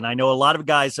participant? I know a lot of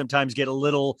guys sometimes get a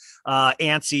little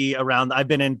antsy around. I've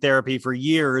been in therapy for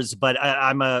years, but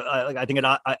I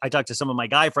talk to some of my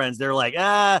guy friends. They're like,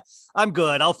 I'm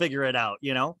good. I'll figure it out,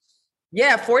 you know?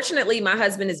 Yeah, fortunately, my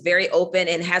husband is very open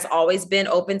and has always been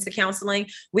open to counseling.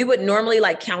 We would normally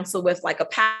like counsel with like a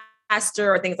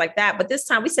pastor or things like that. But this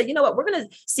time we said, you know what, we're going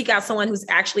to seek out someone who's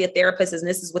actually a therapist, and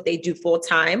this is what they do full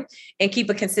time, and keep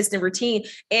a consistent routine.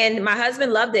 And my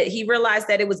husband loved it. He realized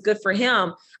that it was good for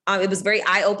him. It was very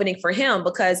eye-opening for him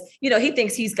because, you know, he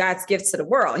thinks he's God's gift to the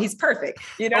world. He's perfect.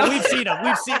 You know, we've seen him.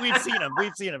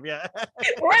 We've seen him. Yeah.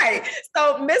 Right.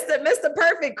 So Mr.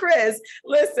 Perfect Chris,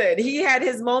 listen, he had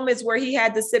his moments where he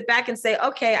had to sit back and say,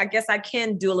 okay, I guess I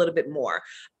can do a little bit more.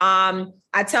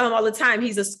 I tell him all the time,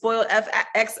 he's a spoiled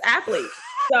ex-athlete.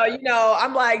 So, you know,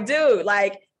 I'm like, dude,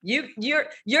 like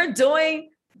you're doing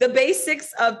the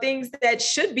basics of things that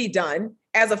should be done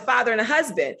as a father and a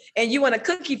husband, and you want a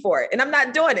cookie for it. And I'm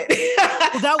not doing it.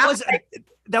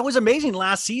 that was amazing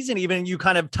last season. Even you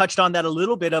kind of touched on that a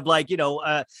little bit of like,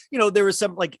 there was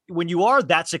some like when you are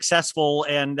that successful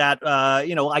and that,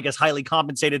 I guess highly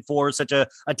compensated for such a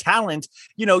talent,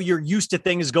 you're used to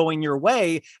things going your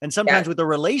way. And sometimes with a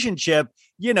relationship,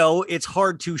 it's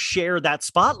hard to share that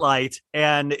spotlight.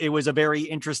 And it was a very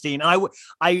interesting,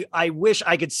 I wish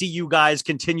I could see you guys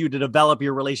continue to develop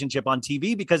your relationship on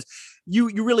TV because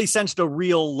you really sensed a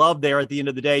real love there at the end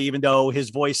of the day, even though his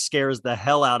voice scares the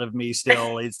hell out of me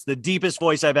still. It's the deepest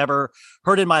voice I've ever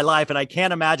heard in my life. And I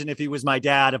can't imagine if he was my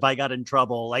dad, if I got in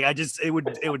trouble, like it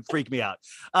would freak me out.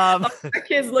 My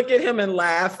kids look at him and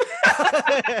laugh.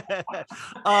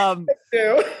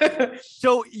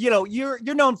 So,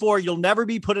 you're known for, you'll never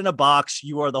be put in a box.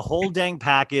 You are the whole dang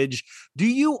package. Do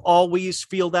you always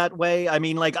feel that way? I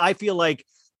mean, like, I feel like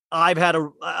I've had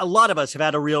a lot of us have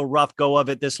had a real rough go of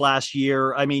it this last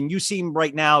year. I mean, you seem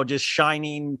right now just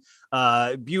shining,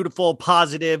 beautiful,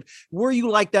 positive. Were you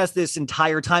like that this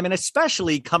entire time? And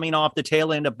especially coming off the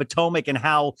tail end of Potomac and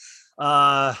how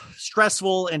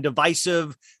stressful and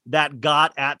divisive that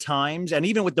got at times. And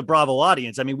even with the Bravo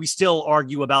audience, I mean, we still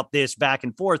argue about this back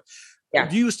and forth. Yeah.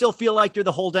 Do you still feel like you're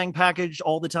the whole dang package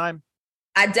all the time?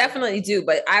 I definitely do,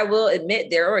 but I will admit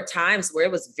there were times where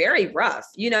it was very rough,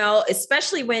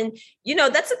 especially when,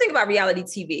 that's the thing about reality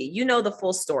TV, the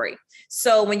full story.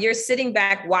 So when you're sitting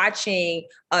back watching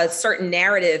a certain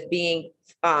narrative being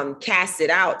casted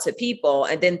out to people,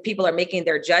 and then people are making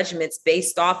their judgments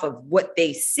based off of what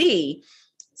they see,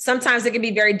 sometimes it can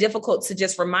be very difficult to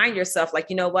just remind yourself, like,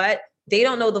 you know what, they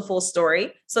don't know the full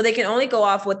story, so they can only go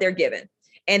off what they're given.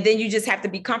 And then you just have to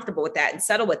be comfortable with that and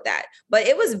settle with that. But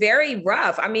it was very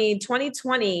rough. I mean,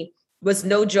 2020 was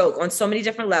no joke on so many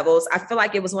different levels. I feel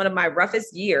like it was one of my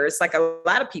roughest years, like a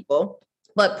lot of people.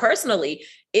 But personally,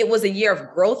 it was a year of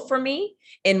growth for me.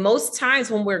 And most times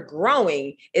when we're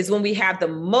growing is when we have the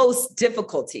most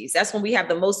difficulties. That's when we have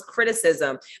the most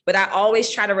criticism. But I always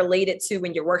try to relate it to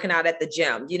when you're working out at the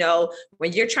gym.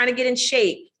 When you're trying to get in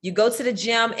shape, you go to the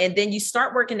gym and then you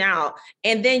start working out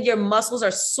and then your muscles are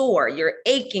sore, you're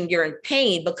aching, you're in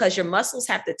pain because your muscles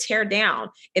have to tear down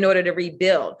in order to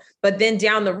rebuild. But then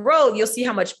down the road, you'll see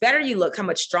how much better you look, how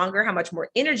much stronger, how much more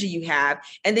energy you have.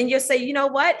 And then you'll say, you know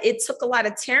what? It took a lot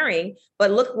of tearing,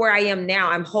 but look where I am now.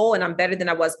 I'm whole and I'm better than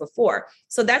I was before.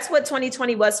 So that's what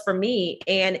 2020 was for me.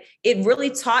 And it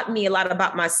really taught me a lot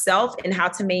about myself and how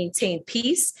to maintain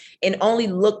peace and only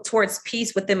look towards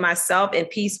peace within myself and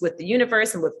peace with the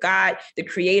universe and with God, the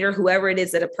creator, whoever it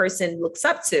is that a person looks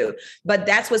up to. But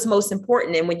that's what's most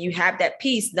important. And when you have that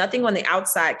peace, nothing on the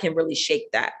outside can really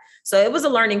shake that. So it was a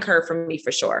learning curve for me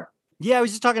for sure. Yeah, I was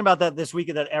just talking about that this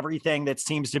week, that everything that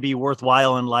seems to be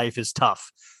worthwhile in life is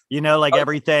tough.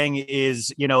 Everything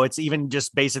is, it's even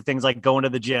just basic things like going to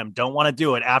the gym. Don't want to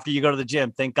do it after you go to the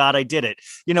gym. Thank God I did it.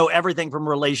 Everything from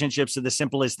relationships to the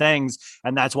simplest things.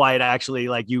 And that's why it actually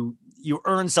you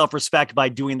earn self-respect by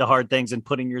doing the hard things and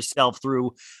putting yourself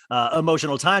through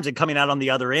emotional times and coming out on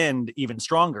the other end even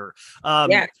stronger.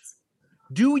 Yes.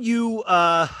 Do you,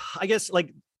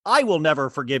 I will never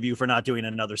forgive you for not doing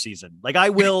another season. Like I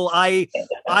will,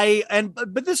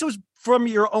 but this was from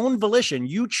your own volition.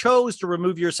 You chose to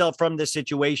remove yourself from this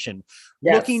situation.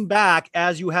 Yes. Looking back,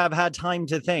 as you have had time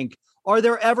to think, are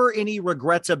there ever any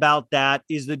regrets about that?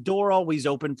 Is the door always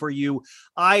open for you?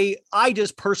 I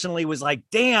just personally was like,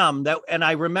 damn that. And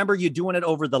I remember you doing it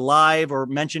over the live or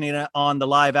mentioning it on the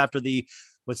live after the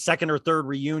second or third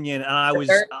reunion. And I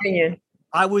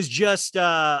was just,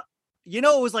 it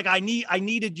was like, I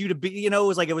needed you to be, it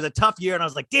was like, it was a tough year. And I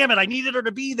was like, damn it, I needed her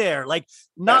to be there. Like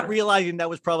not realizing that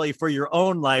was probably for your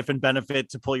own life and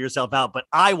benefit to pull yourself out. But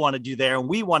I wanted you there and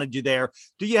we wanted you there.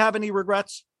 Do you have any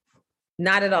regrets?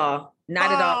 Not at all.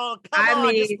 Not at all.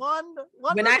 I mean, just one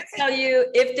when I tell you,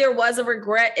 if there was a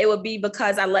regret, it would be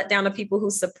because I let down the people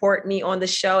who support me on the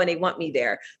show and they want me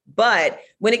there. But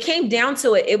when it came down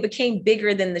to it, it became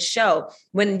bigger than the show.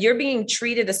 When you're being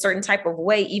treated a certain type of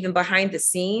way, even behind the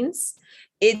scenes,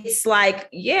 it's like,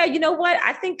 yeah, you know what?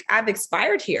 I think I've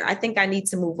expired here. I think I need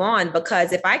to move on,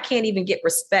 because if I can't even get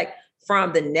respect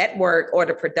from the network or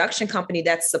the production company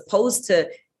that's supposed to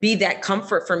be that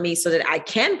comfort for me so that I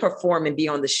can perform and be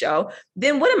on the show,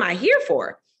 then what am I here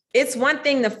for? It's one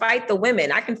thing to fight the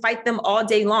women. I can fight them all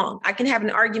day long. I can have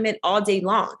an argument all day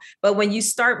long. But when you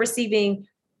start receiving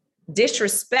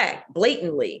disrespect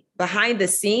blatantly behind the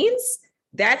scenes,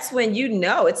 that's when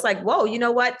it's like, whoa, you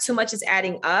know what? Too much is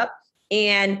adding up.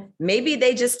 And maybe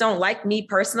they just don't like me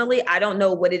personally. I don't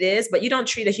know what it is, but you don't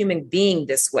treat a human being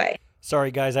this way. Sorry,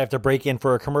 guys, I have to break in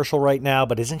for a commercial right now,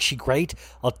 but isn't she great?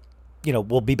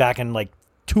 We'll be back in like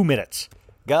 2 minutes.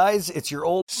 Guys, it's your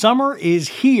old summer is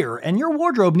here and your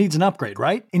wardrobe needs an upgrade,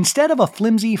 right? Instead of a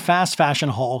flimsy fast fashion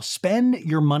haul, spend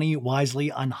your money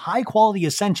wisely on high quality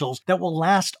essentials that will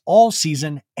last all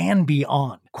season and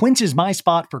beyond. Quince is my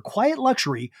spot for quiet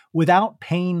luxury without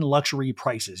paying luxury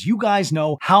prices. You guys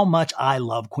know how much I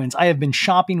love Quince. I have been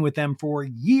shopping with them for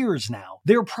years now.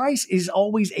 Their price is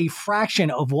always a fraction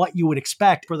of what you would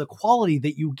expect for the quality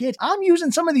that you get. I'm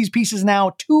using some of these pieces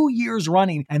now 2 years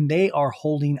running and they are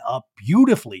holding up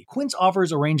beautifully. Quince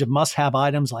offers a range of must-have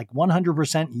items like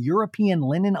 100% European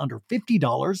linen under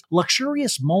 $50,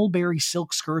 luxurious mulberry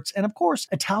silk skirts, and of course,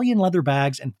 Italian leather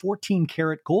bags and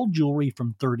 14-karat gold jewelry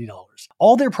from $30.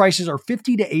 All their prices are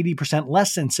 50 to 80%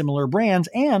 less than similar brands,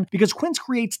 and because Quince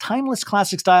creates timeless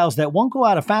classic styles that won't go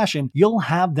out of fashion, you'll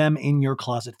have them in your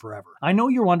closet forever. I know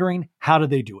you're wondering, how do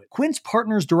they do it? Quince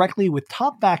partners directly with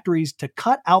top factories to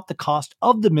cut out the cost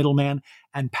of the middleman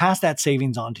and pass that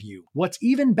savings on to you. What's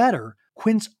even better,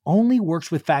 Quince only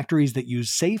works with factories that use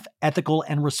safe, ethical,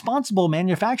 and responsible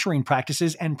manufacturing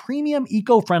practices and premium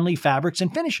eco-friendly fabrics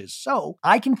and finishes, so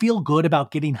I can feel good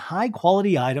about getting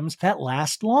high-quality items that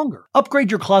last longer. Upgrade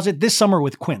your closet this summer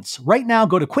with Quince. Right now,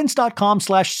 go to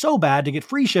quince.com/sobad to get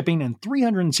free shipping and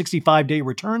 365-day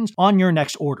returns on your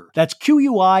next order. That's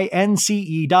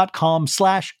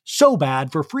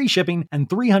QUINCE.com/sobad for free shipping and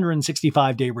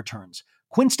 365-day returns.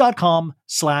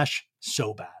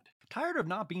 Quince.com/sobad. Tired of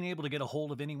not being able to get a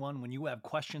hold of anyone when you have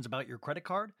questions about your credit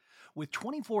card? With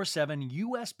 24/7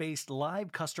 US-based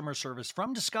live customer service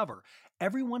from Discover,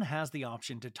 everyone has the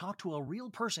option to talk to a real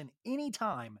person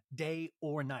anytime, day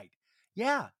or night.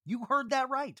 Yeah, you heard that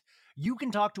right. You can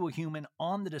talk to a human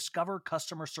on the Discover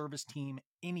customer service team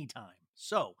anytime.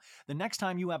 So, the next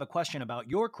time you have a question about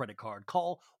your credit card,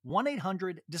 call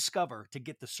 1-800-DISCOVER to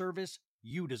get the service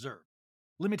you deserve.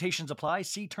 Limitations apply.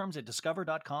 See terms at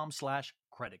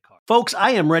discover.com/credit card. Folks,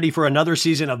 I am ready for another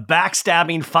season of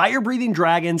backstabbing, fire-breathing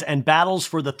dragons and battles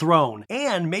for the throne.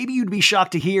 And maybe you'd be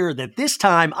shocked to hear that this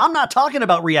time, I'm not talking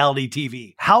about reality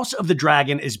TV. House of the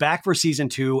Dragon is back for season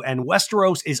 2, and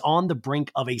Westeros is on the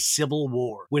brink of a civil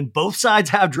war. When both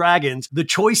sides have dragons, the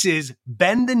choice is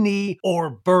bend the knee or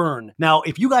burn. Now,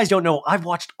 if you guys don't know, I've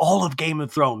watched all of Game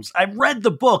of Thrones. I've read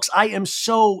the books. I am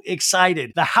so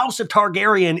excited. The House of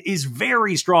Targaryen is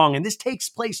very strong, and this takes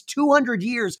place 200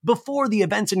 years before the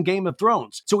events in Game of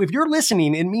Thrones. So if you're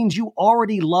listening, it means you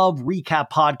already love recap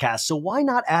podcasts, so why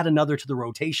not add another to the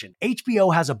rotation?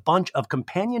 HBO has a bunch of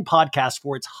companion podcasts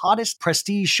for its hottest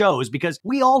prestige shows because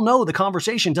we all know the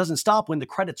conversation doesn't stop when the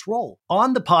credits roll.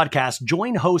 On the podcast,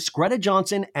 join hosts Greta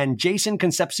Johnson and Jason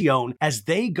Concepcion as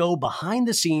they go behind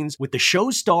the scenes with the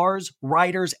show's stars,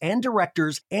 writers, and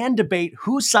directors and debate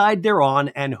whose side they're on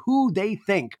and who they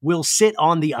think will sit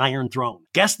on the Iron Throne.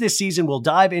 Guests this season will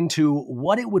dive into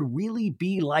what it would really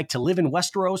be like to live in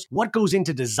Westeros, what goes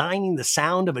into designing the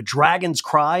sound of a dragon's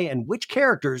cry, and which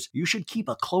characters you should keep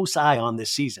a close eye on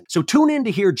this season. So tune in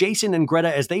to hear Jason and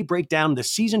Greta as they break down the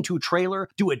season 2 trailer,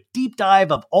 do a deep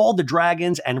dive of all the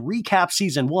dragons, and recap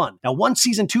season 1. Now, once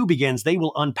season 2 begins, they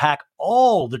will unpack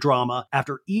all the drama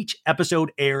after each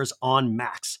episode airs on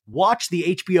Max. Watch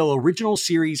the HBO original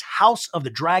series House of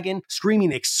the Dragon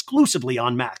streaming exclusively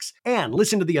on Max, and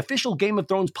listen to the official Game of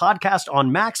Thrones podcast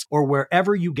on Max or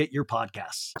wherever you get your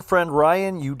podcasts. Friend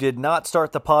Ryan, you did not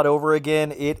start the pod over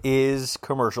again. It is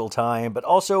commercial time, but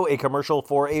also a commercial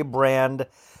for a brand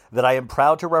that I am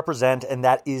proud to represent, and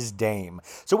that is Dame.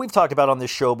 So we've talked about on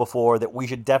this show before that we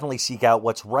should definitely seek out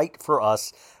what's right for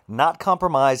us, not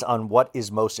compromise on what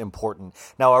is most important.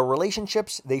 Now, our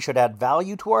relationships, they should add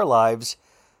value to our lives,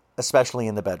 especially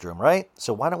in the bedroom, right?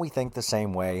 So why don't we think the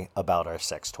same way about our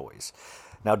sex toys?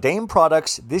 Now, Dame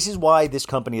Products, this is why this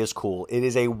company is cool. It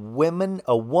is a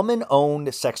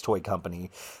woman-owned sex toy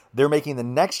company. They're making the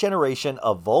next generation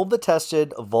of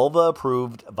vulva-tested,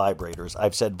 vulva-approved vibrators.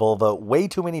 I've said vulva way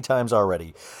too many times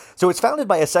already. So it's founded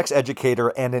by a sex educator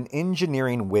and an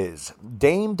engineering whiz.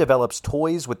 Dame develops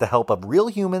toys with the help of real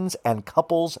humans and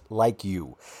couples like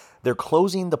you. They're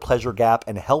closing the pleasure gap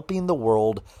and helping the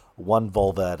world one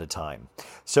vulva at a time.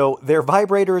 So their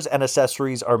vibrators and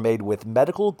accessories are made with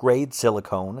medical-grade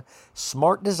silicone,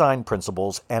 smart design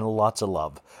principles, and lots of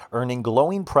love, earning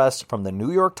glowing press from the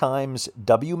New York Times,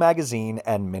 W Magazine,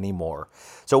 and many more.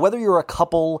 So whether you're a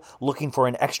couple looking for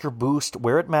an extra boost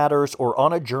where it matters or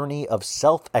on a journey of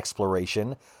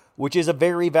self-exploration, which is a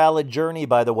very valid journey,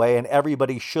 by the way, and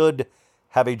everybody should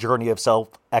have a journey of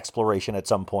self-exploration at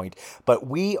some point. But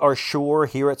we are sure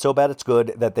here at So Bad It's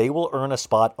Good that they will earn a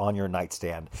spot on your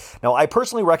nightstand. Now, I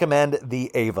personally recommend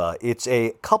the Ava. It's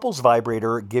a couples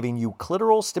vibrator giving you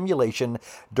clitoral stimulation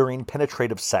during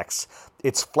penetrative sex.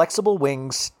 Its flexible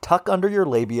wings tuck under your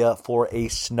labia for a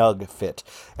snug fit.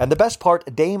 And the best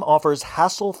part, Dame offers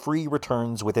hassle-free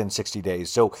returns within 60 days.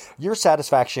 So your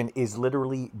satisfaction is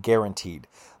literally guaranteed.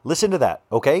 Listen to that,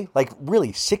 okay? Like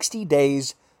really, 60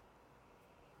 days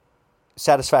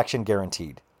satisfaction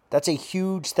guaranteed. That's a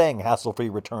huge thing, hassle-free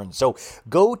returns. So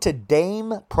go to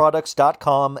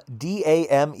dameproducts.com,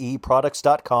 D-A-M-E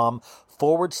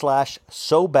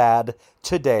products.com/so bad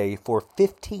today for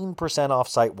 15% off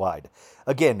site-wide.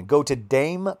 Again, go to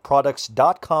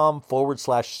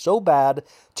dameproducts.com/so bad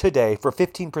today for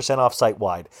 15% off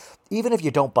site-wide. Even if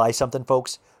you don't buy something,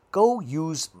 folks, go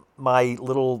use my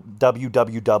little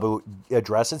www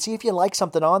address and see if you like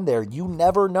something on there. You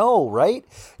never know, right?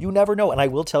 You never know. And I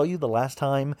will tell you, the last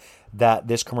time that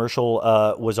this commercial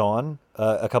was on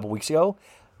a couple weeks ago,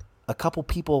 a couple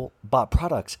people bought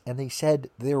products and they said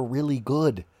they're really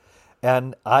good.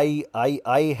 And I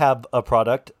have a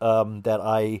product that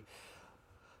I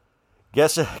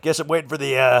guess I'm waiting for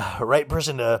the right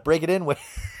person to break it in with.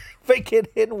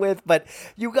 But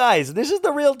you guys, this is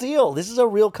the real deal. This is a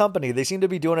real company. They seem to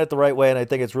be doing it the right way, and I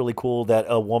think it's really cool that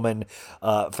a woman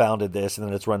founded this and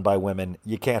that it's run by women.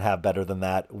 You can't have better than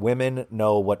that. Women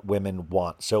know what women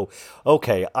want. So,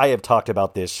 okay, I have talked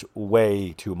about this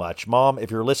way too much. Mom, if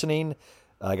you're listening,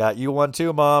 I got you one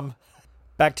too, Mom.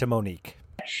 Back to Monique.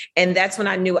 And that's when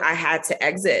I knew I had to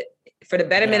exit for the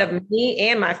betterment of me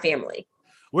and my family.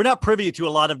 We're not privy to a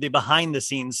lot of the behind the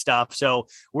scenes stuff. So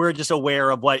we're just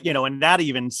aware of what, and that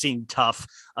even seemed tough.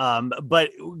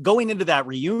 But going into that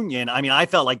reunion, I mean, I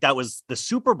felt like that was the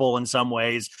Super Bowl in some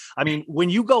ways. I mean, when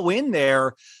you go in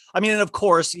there, I mean, and of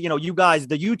course, you guys,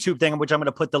 the YouTube thing, which I'm going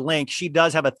to put the link, she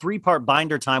does have a 3-part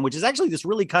binder time, which is actually this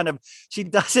really she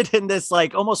does it in this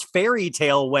like almost fairy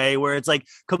tale way where it's like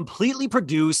completely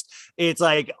produced. It's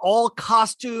like all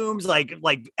costumes, like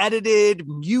edited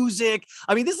music.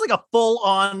 I mean, this is like a full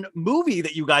on movie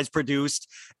that you guys produced,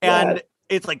 and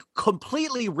it's like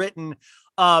completely written.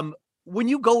 When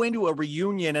you go into a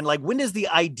reunion and like, when is the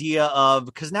idea of,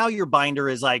 because now your binder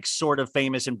is like sort of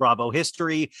famous in Bravo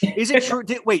history. Is it true?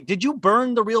 Did you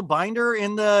burn the real binder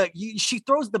in she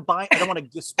throws the binder. I don't want to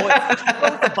just spoil it. She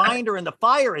throws the binder in the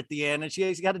fire at the end and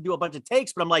she got to do a bunch of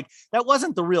takes, but I'm like, that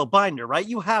wasn't the real binder, right?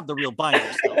 You have the real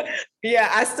binder still.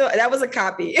 Yeah, that was a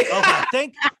copy. Okay,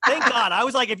 thank God. I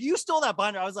was like, if you stole that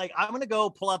binder, I was like, I'm going to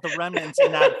go pull out the remnants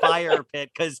in that fire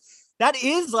pit because that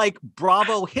is like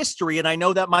Bravo history. And I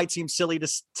know that might seem silly to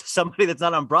somebody that's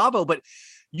not on Bravo, but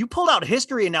you pulled out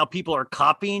history and now people are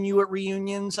copying you at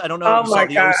reunions. I don't know if you saw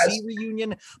the OC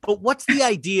reunion, but what's the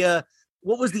idea?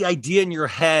 What was the idea in your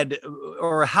head,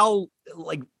 or how,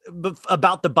 like,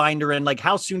 about the binder, and like,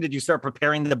 how soon did you start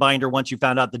preparing the binder once you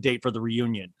found out the date for the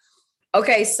reunion?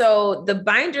 Okay, so the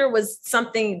binder was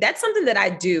something that I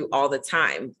do all the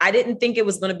time. I didn't think it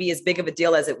was going to be as big of a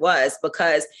deal as it was,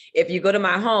 because if you go to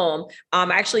my home, I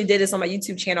actually did this on my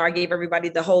YouTube channel. I gave everybody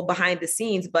the whole behind the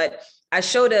scenes, but I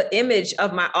showed an image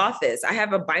of my office. I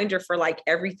have a binder for like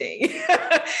everything.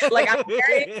 Like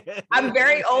I'm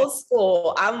very old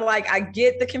school. I'm like, I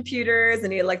get the computers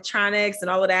and the electronics and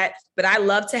all of that, but I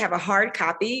love to have a hard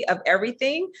copy of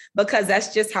everything because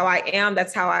that's just how I am.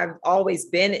 That's how I've always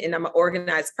been. And I'm an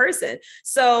organized person.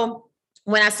 So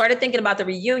when I started thinking about the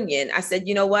reunion, I said,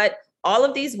 you know what? All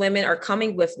of these women are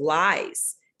coming with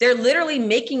lies. They're literally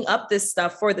making up this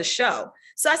stuff for the show.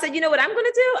 So I said, you know what I'm going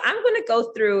to do? I'm going to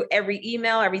go through every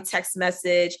email, every text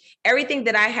message, everything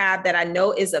that I have that I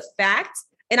know is a fact.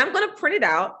 And I'm going to print it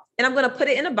out and I'm going to put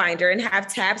it in a binder and have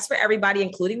tabs for everybody,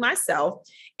 including myself.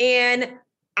 And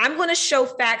I'm going to show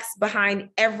facts behind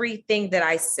everything that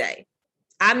I say.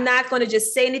 I'm not going to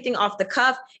just say anything off the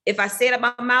cuff. If I say it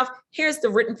out my mouth, here's the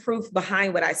written proof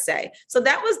behind what I say. So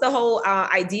that was the whole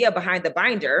idea behind the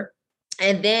binder.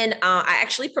 And then I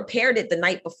actually prepared it the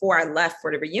night before I left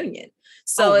for the reunion.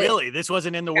 So really? This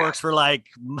wasn't in the works for like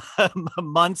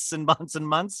months and months and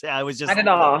months? I was just... Not at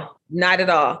all. Not at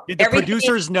all. Did the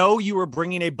producers know you were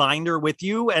bringing a binder with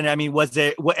you? And I mean,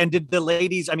 and did the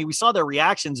ladies, I mean, we saw their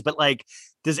reactions, but like,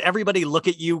 does everybody look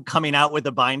at you coming out with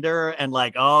a binder and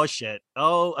like, oh shit.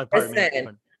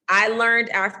 Listen, I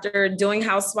learned after doing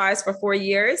Housewives for 4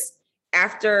 years,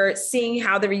 after seeing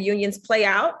how the reunions play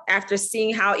out, after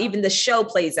seeing how even the show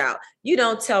plays out, you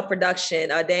don't tell production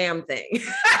a damn thing.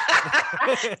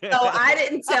 So I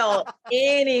didn't tell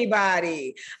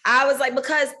anybody. I was like,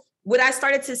 because what I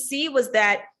started to see was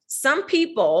that some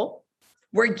people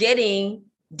were getting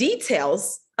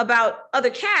details about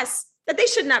other casts that they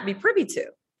should not be privy to.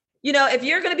 You know, if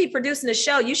you're going to be producing a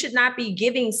show, you should not be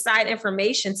giving side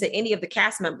information to any of the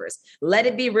cast members. Let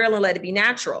it be real and let it be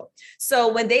natural.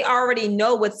 So when they already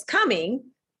know what's coming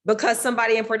because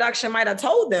somebody in production might have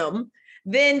told them,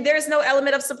 then there's no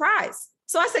element of surprise.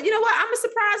 So I said, you know what? I'm going to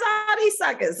surprise all these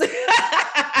suckers.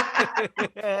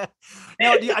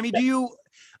 Now,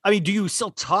 do you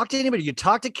still talk to anybody? Do you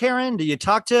talk to Karen? Do you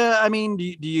talk to,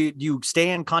 do you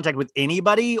stay in contact with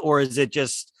anybody, or is it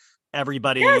just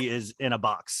everybody is in a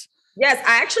box? Yes,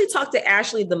 I actually talk to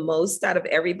Ashley the most out of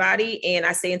everybody, and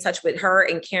I stay in touch with her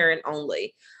and Karen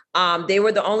only. They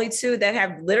were the only two that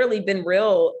have literally been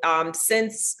real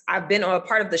since I've been a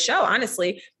part of the show.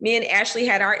 Honestly, me and Ashley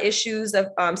had our issues of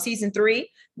season 3,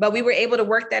 but we were able to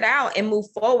work that out and move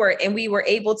forward. And we were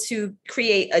able to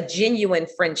create a genuine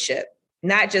friendship,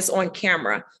 not just on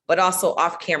camera, but also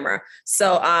off camera.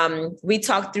 So we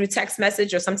talked through text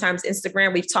message or sometimes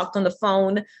Instagram. We've talked on the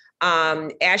phone.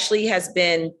 Ashley has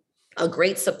been a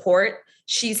great support.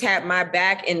 She's had my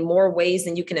back in more ways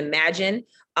than you can imagine.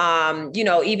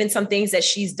 Even some things that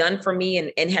she's done for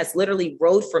me and has literally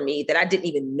wrote for me that I didn't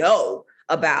even know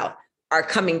about are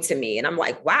coming to me. And I'm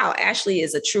like, wow, Ashley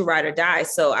is a true ride or die.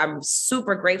 So I'm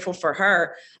super grateful for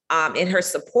her and her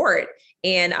support.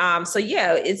 And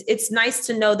it's nice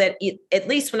to know that at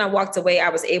least when I walked away, I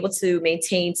was able to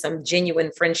maintain some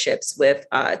genuine friendships with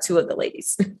 2 of the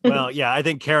ladies. Well, yeah, I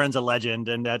think Karen's a legend.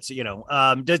 And that's,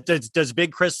 does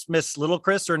Big Chris miss Little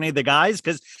Chris or any of the guys?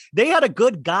 Because they had a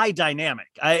good guy dynamic.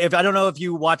 I don't know if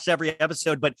you watched every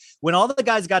episode, but when all the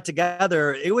guys got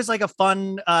together, it was like a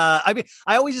fun, I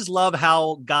always just love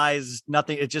how guys,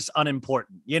 it's just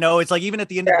unimportant. It's like, even at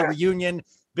the end of the reunion,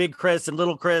 Big Chris and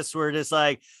Little Chris were just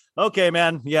like, okay,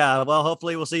 man. Yeah. Well,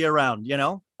 hopefully we'll see you around,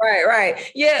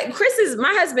 Right. Yeah.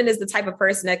 My husband is the type of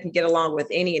person that can get along with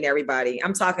any and everybody.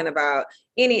 I'm talking about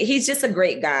he's just a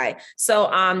great guy. So,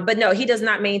 but no, he does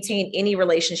not maintain any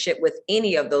relationship with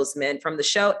any of those men from the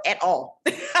show at all.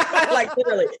 Like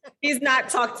literally, he's not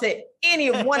talked to any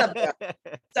one of them.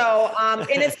 So, and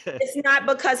it's not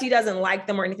because he doesn't like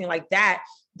them or anything like that.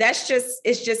 It's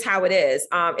just how it is.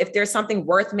 If there's something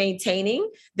worth maintaining,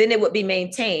 then it would be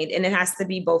maintained, and it has to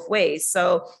be both ways.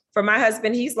 So for my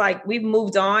husband, he's like, we've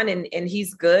moved on and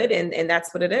he's good. And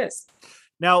that's what it is.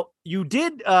 Now, you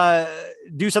did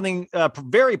do something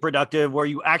very productive where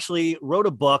you actually wrote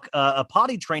a book, a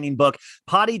potty training book,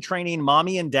 Potty Training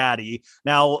Mommy and Daddy.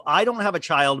 Now, I don't have a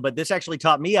child, but this actually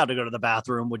taught me how to go to the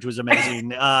bathroom, which was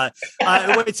amazing.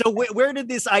 So where did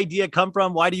this idea come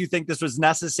from? Why do you think this was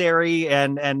necessary?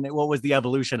 And what was the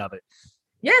evolution of it?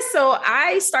 Yes. So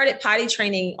I started potty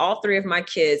training all 3 of my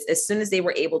kids as soon as they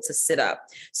were able to sit up.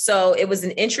 So it was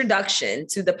an introduction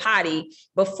to the potty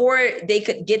before they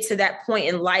could get to that point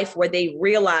in life where they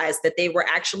realized that they were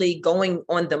actually going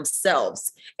on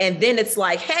themselves. And then it's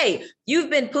like, hey,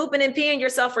 you've been pooping and peeing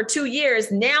yourself for 2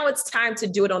 years. Now it's time to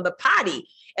do it on the potty.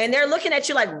 And they're looking at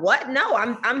you like, what? No,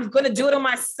 I'm going to do it on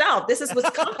myself. This is what's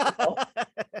comfortable.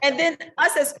 And then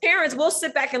us as parents, we'll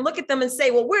sit back and look at them and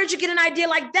say, well, where'd you get an idea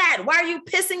like that? Why are you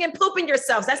pissing and pooping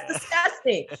yourselves? That's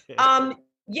disgusting.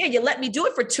 You let me do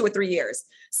it for 2 or 3 years.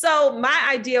 So my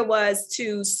idea was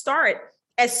to start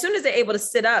as soon as they're able to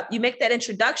sit up, you make that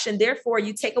introduction. Therefore,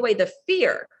 you take away the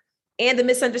fear and the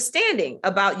misunderstanding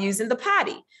about using the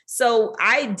potty. So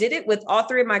I did it with all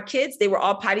 3 of my kids. They were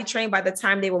all potty trained by the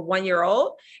time they were 1 year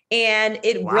old. And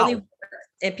it really worked.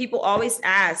 And people always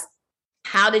ask,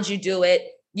 how did you do it?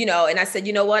 And I said,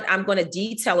 you know what? I'm going to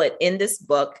detail it in this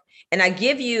book. And I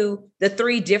give you the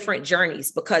 3 different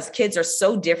journeys because kids are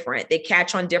so different. They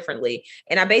catch on differently.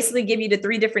 And I basically give you the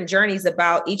 3 different journeys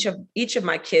about each of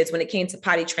my kids when it came to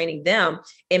potty training them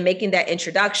and making that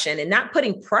introduction and not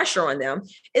putting pressure on them.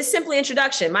 It's simply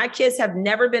introduction. My kids have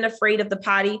never been afraid of the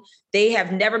potty. They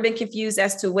have never been confused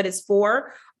as to what it's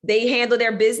for. They handle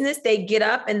their business, they get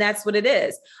up, and that's what it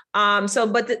is.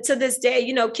 To this day,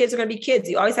 kids are going to be kids.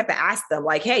 You always have to ask them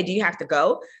like, hey, do you have to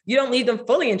go? You don't leave them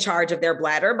fully in charge of their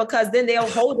bladder because then they'll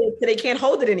hold it till they can't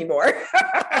hold it anymore.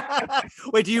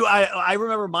 Wait, I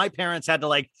remember my parents had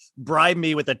to bribe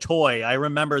me with a toy. I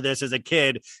remember this as a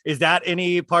kid. Is that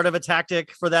any part of a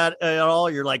tactic for that at all?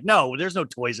 You're like, no, there's no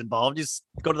toys involved. Just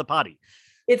go to the potty.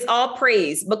 It's all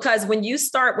praise because when you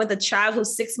start with a child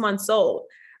who's 6 months old,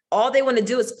 all they want to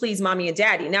do is please mommy and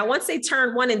daddy. Now, once they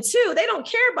turn 1 and 2, they don't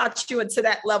care about you to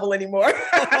that level anymore.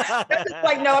 They're just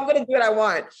like, no, I'm going to do what I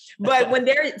want. But when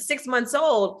they're 6 months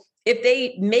old, if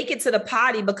they make it to the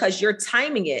potty because you're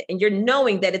timing it and you're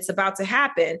knowing that it's about to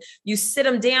happen, you sit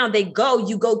them down,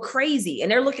 you go crazy.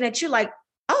 And they're looking at you like,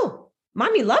 oh,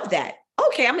 mommy loved that.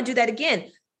 Okay, I'm going to do that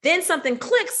again. then something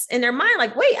clicks in their mind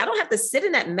like, wait, I don't have to sit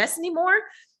in that mess anymore.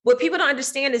 What people don't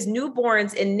understand is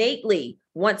newborns innately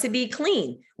want to be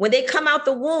clean when they come out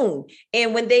the womb.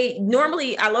 And when they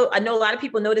normally, I know a lot of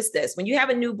people notice this, when you have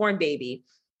a newborn baby,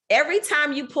 every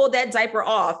time you pull that diaper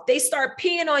off, they start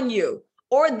peeing on you.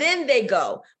 Or then they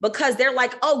go because they're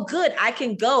like, oh, good, I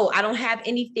can go. I don't have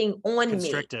anything on me.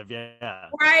 Constrictive, yeah.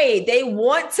 Right. They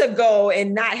want to go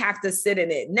and not have to sit in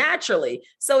it naturally.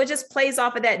 So it just plays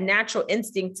off of that natural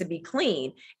instinct to be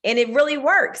clean. And it really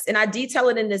works. And I detail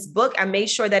it in this book. I made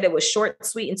sure that it was short,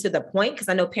 sweet, and to the point because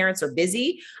I know parents are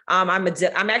busy. I'm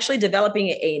actually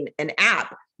developing an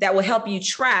app that will help you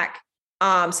track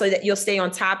so that you'll stay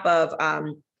on top of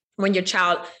when your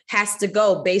child has to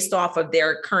go based off of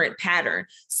their current pattern.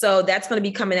 So that's going to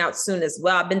be coming out soon as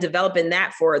well. I've been developing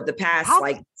that for the past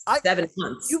 7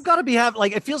 months. You've got to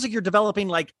it feels like you're developing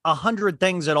like 100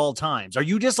 things at all times. Are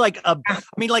you just like,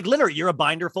 literally you're a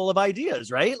binder full of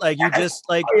ideas, right? Like you just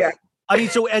like, oh, yeah.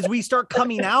 So as we start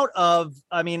coming out of,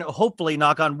 hopefully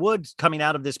knock on wood, coming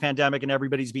out of this pandemic and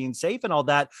everybody's being safe and all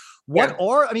that,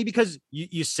 because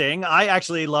you sing, I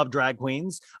actually love drag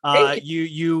queens.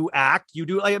 You act, you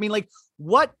do,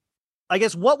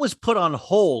 what was put on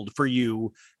hold for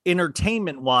you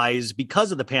entertainment wise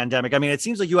because of the pandemic? It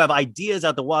seems like you have ideas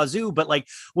out the wazoo, but like,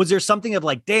 was there something of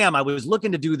like, damn, I was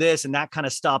looking to do this and that kind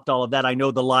of stopped all of that? I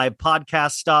know the live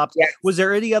podcast stopped. Yes. Was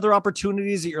there any other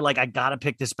opportunities that you're like, I got to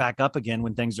pick this back up again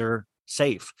when things are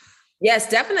safe? Yes,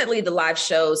 definitely the live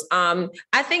shows. I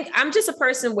think I'm just a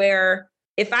person where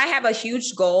if I have a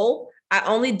huge goal, I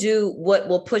only do what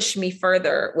will push me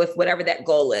further with whatever that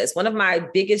goal is. One of my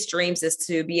biggest dreams is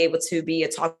to be able to be a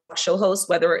talk show host,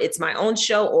 whether it's my own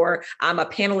show or I'm a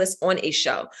panelist on a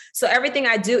show. So everything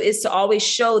I do is to always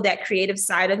show that creative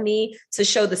side of me, to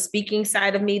show the speaking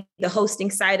side of me, the hosting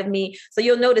side of me. So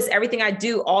you'll notice everything I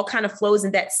do all kind of flows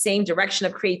in that same direction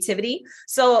of creativity.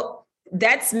 So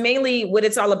that's mainly what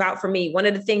it's all about for me. One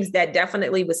of the things that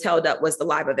definitely was held up was the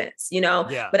live events,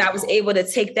 but I was able to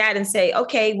take that and say,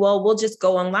 okay, well, we'll just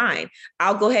go online.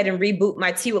 I'll go ahead and reboot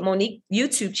my Tea with Monique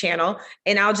YouTube channel,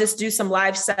 and I'll just do some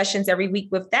live sessions every week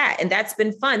with that. And that's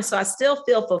been fun. So I still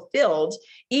feel fulfilled,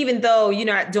 even though you're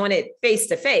not doing it face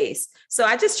to face. So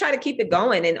I just try to keep it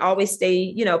going and always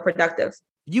stay, productive.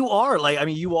 You are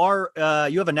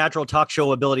you have a natural talk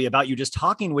show ability about you just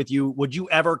talking with you. Would you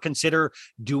ever consider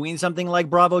doing something like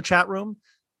Bravo Chat Room?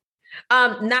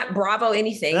 Not Bravo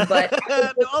anything, but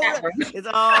it's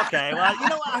okay. Well,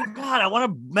 I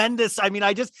want to mend this. I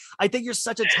think you're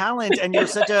such a talent and you're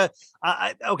such a,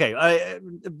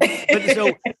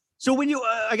 so when you,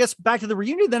 I guess back to the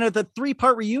reunion, then at the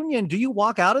 3-part reunion, do you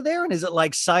walk out of there and is it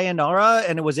like sayonara?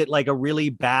 And was it like a really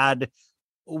bad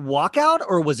walkout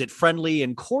or was it friendly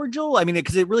and cordial?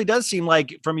 Because it really does seem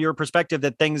like from your perspective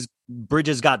that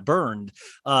bridges got burned,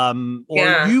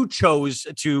 you chose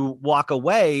to walk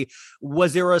away.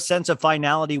 Was there a sense of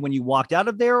finality when you walked out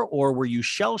of there, or were you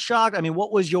shell shocked?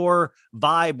 What was your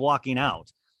vibe walking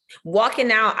out?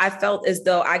 Walking out, I felt as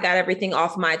though I got everything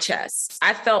off my chest.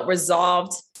 I felt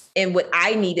resolved in what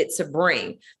I needed to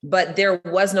bring, but there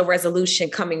was no resolution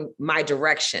coming my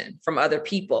direction from other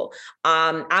people.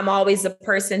 I'm always a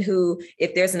person who,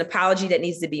 if there's an apology that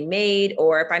needs to be made,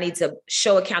 or if I need to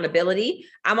show accountability,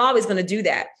 I'm always going to do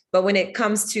that. But when it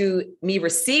comes to me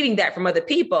receiving that from other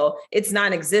people, it's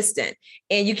non-existent.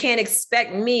 And you can't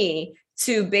expect me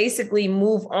to basically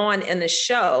move on in the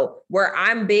show where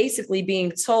I'm basically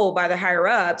being told by the higher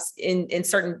ups in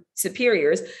certain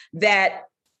superiors that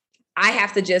I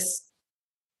have to just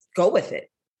go with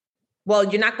it. Well,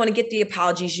 you're not going to get the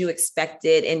apologies you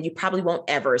expected, and you probably won't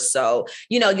ever. So,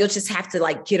 you'll just have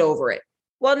to get over it.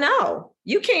 Well, no,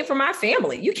 you came from my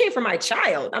family. You came from my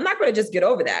child. I'm not going to just get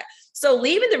over that. So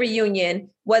leaving the reunion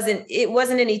wasn't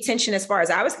any tension as far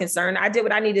as I was concerned. I did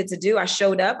what I needed to do. I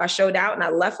showed up, I showed out, and I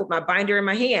left with my binder in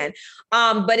my hand.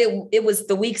 But it was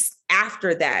the weeks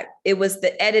after that. It was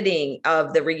the editing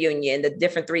of the reunion, the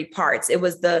different 3 parts. It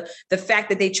was the fact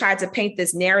that they tried to paint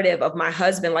this narrative of my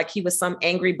husband like he was some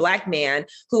angry Black man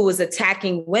who was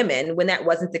attacking women when that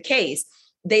wasn't the case.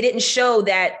 They didn't show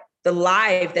that the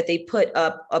live that they put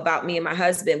up about me and my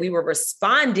husband, we were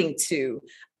responding to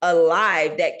a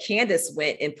live that Candace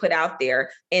went and put out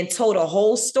there and told a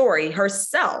whole story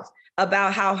herself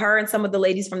about how her and some of the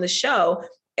ladies from the show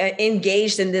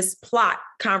engaged in this plot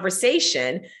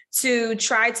conversation to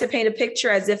try to paint a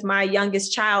picture as if my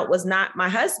youngest child was not my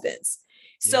husband's.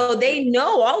 So they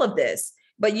know all of this,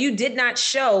 but you did not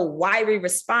show why we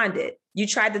responded. You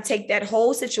tried to take that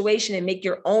whole situation and make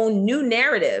your own new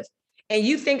narrative. And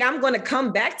you think I'm going to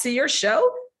come back to your show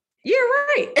You're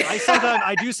right.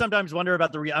 I do sometimes wonder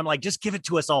about I'm like, just give it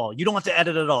to us all. You don't have to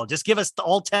edit it all. Just give us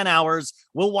all 10 hours.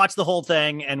 We'll watch the whole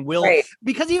thing and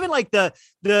because even like the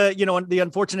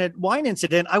unfortunate wine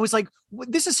incident, I was like,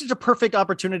 this is such a perfect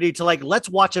opportunity to like, let's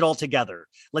watch it all together.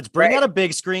 Let's bring out a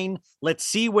big screen. Let's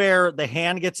see where the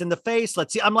hand gets in the face.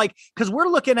 Let's see. I'm like, cause we're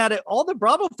looking at it. All the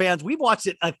Bravo fans, we've watched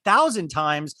it 1,000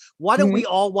 times. Why don't we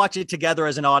all watch it together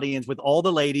as an audience with all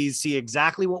the ladies, see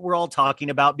exactly what we're all talking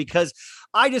about? Because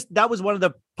that was one of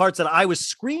the parts that I was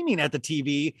screaming at the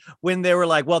TV when they were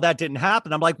like, well, that didn't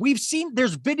happen. I'm like,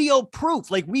 there's video proof.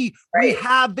 Like we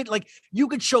have it. Like you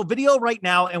could show video right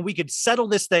now and we could settle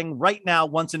this thing right now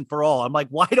once and for all. I'm like,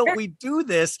 why don't we do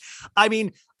this? I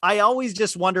mean, I always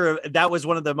just wonder if that was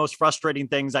one of the most frustrating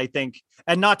things, I think.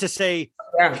 And not to say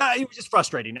it was just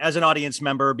frustrating as an audience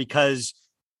member because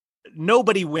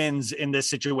nobody wins in this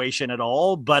situation at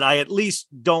all. But I at least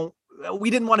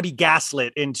we didn't want to be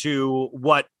gaslit into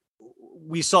what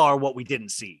we saw or what we didn't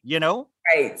see, you know?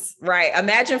 Right.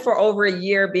 Imagine for over a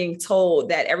year being told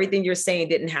that everything you're saying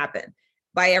didn't happen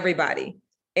by everybody.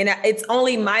 And it's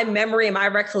only my memory and my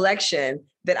recollection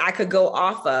that I could go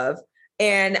off of.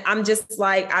 And I'm just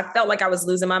like, I felt like I was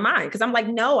losing my mind because I'm like,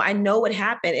 no, I know what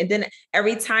happened. And then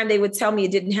every time they would tell me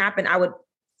it didn't happen, I would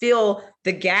feel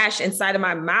the gash inside of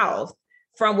my mouth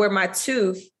from where my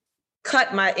tooth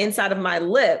cut my inside of my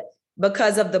lip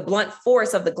because of the blunt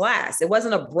force of the glass. It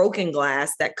wasn't a broken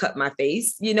glass that cut my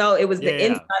face. You know, it was the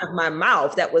inside of my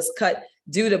mouth that was cut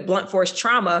due to blunt force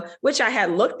trauma, which I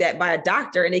had looked at by a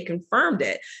doctor and they confirmed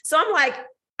it. So I'm like,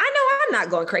 I know I'm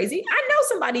not going crazy. I know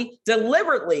somebody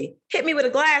deliberately hit me with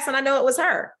a glass and I know it was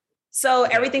her. So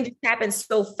everything just happened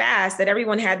so fast that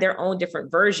everyone had their own different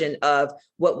version of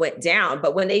what went down.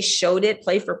 But when they showed it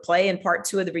play for play in part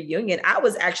 2 of the reunion, I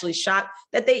was actually shocked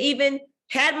that they even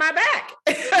had my back.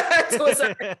 To a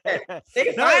certain extent.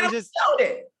 They finally showed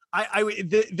it.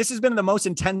 This has been the most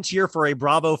intense year for a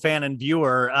Bravo fan and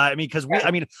viewer. I mean, because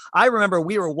I remember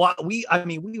we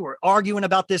were arguing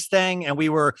about this thing and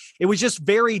it was just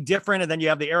very different. And then you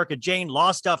have the Erica Jane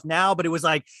Law stuff now, but it was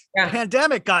like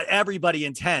pandemic got everybody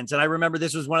intense. And I remember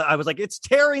this was I was like, it's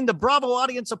tearing the Bravo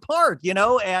audience apart, you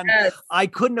know, and I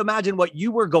couldn't imagine what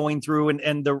you were going through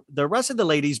and the rest of the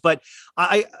ladies. But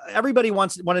everybody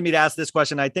wanted me to ask this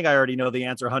question. I think I already know the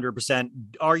answer 100%.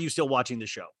 Are you still watching the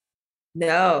show?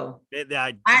 No,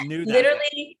 I knew that.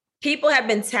 Literally, people have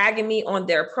been tagging me on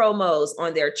their promos,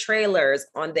 on their trailers,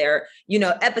 on their,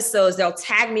 episodes. They'll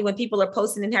tag me when people are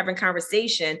posting and having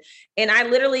conversation. And I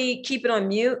literally keep it on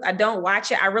mute. I don't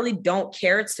watch it. I really don't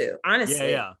care to,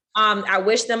 honestly. I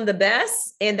wish them the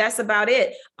best. And that's about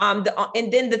it. And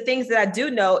then the things that I do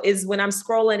know is when I'm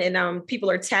scrolling and people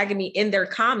are tagging me in their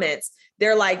comments,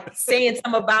 they're like saying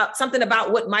something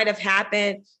about what might have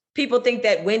happened. People think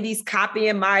that Wendy's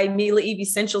copying my Mila Eve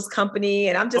Essentials company.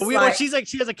 And I'm just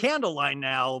she has a candle line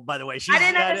now, by the way. I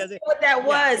didn't understand what that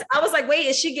was. I was like, wait,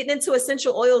 is she getting into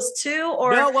essential oils too?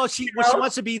 Or no, well, she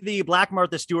wants to be the Black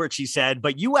Martha Stewart, she said,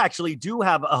 but you actually do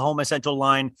have a home essential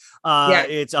line.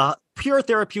 It's a pure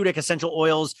therapeutic essential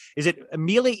oils. Is it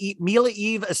Mila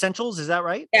Eve Essentials? Is that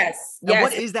right? Yes. And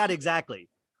what is that exactly?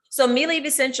 So Mila Eve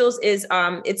Essentials is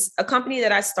it's a company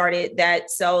that I started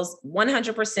that sells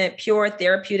 100% pure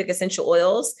therapeutic essential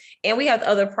oils. And we have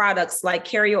other products like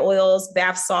carrier oils,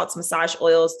 bath salts, massage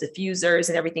oils, diffusers,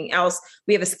 and everything else.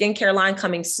 We have a skincare line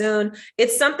coming soon.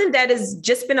 It's something that has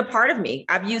just been a part of me.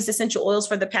 I've used essential oils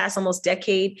for the past almost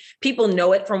decade. People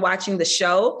know it from watching the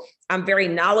show. I'm very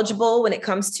knowledgeable when it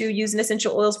comes to using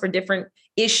essential oils for different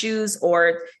issues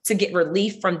or to get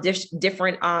relief from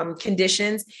different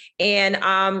conditions. And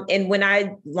when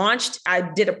I launched, I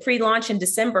did a pre-launch in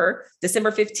December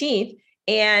 15th,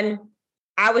 and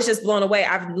I was just blown away.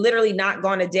 I've literally not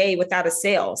gone a day without a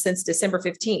sale since December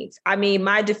 15th. I mean,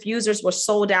 my diffusers were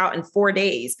sold out in 4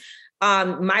 days.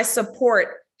 My support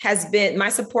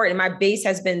and my base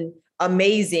has been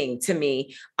amazing to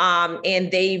me. And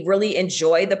they really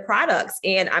enjoy the products,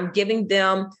 and I'm giving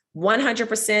them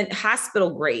 100% hospital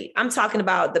grade. I'm talking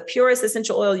about the purest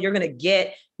essential oil you're going to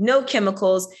get, no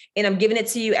chemicals. And I'm giving it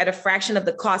to you at a fraction of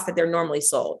the cost that they're normally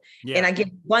sold. Yeah. And I give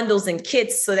bundles and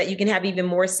kits so that you can have even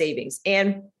more savings.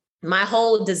 And my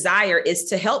whole desire is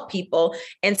to help people.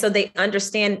 And so they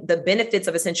understand the benefits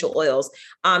of essential oils.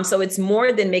 So it's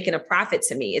more than making a profit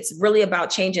to me. It's really about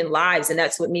changing lives. And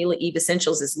that's what Mila Eve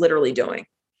Essentials is literally doing.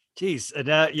 Geez,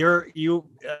 you're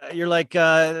like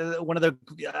one of the.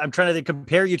 I'm trying to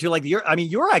compare you to like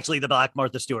you're actually the Black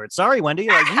Martha Stewart. Sorry, Wendy.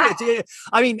 But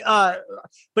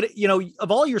of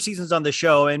all your seasons on the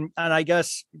show, and I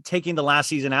guess taking the last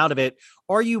season out of it,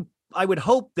 are you I would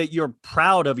hope that you're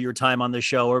proud of your time on the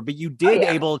show, but you did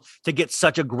able to get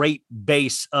such a great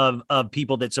base of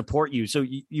people that support you. So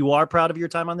you are proud of your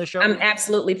time on the show? I'm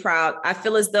absolutely proud. I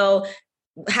feel as though,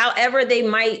 however they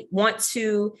might want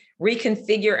to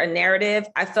reconfigure a narrative,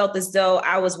 I felt as though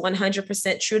I was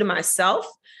 100% true to myself.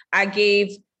 I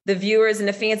gave the viewers and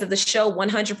the fans of the show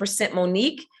 100%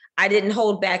 Monique. I didn't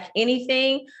hold back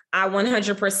anything. I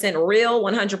 100% real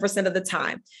 100% of the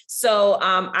time. So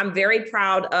I'm very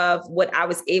proud of what I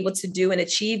was able to do and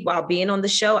achieve while being on the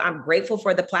show. I'm grateful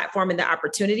for the platform and the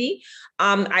opportunity.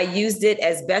 I used it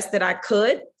as best that I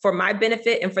could for my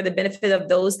benefit and for the benefit of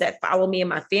those that follow me and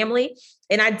my family.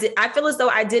 And I feel as though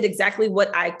I did exactly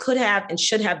what I could have and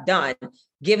should have done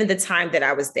given the time that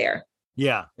I was there.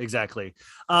 Yeah, exactly.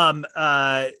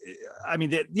 I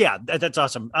mean, that's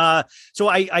awesome. So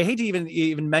I hate to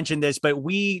even mention this, but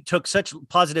we took such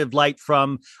positive light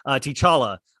from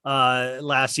T'Challa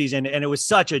last season, and it was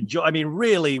such a joy. I mean,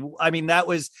 really, that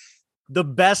was the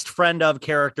best friend of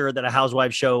character that a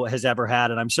Housewives show has ever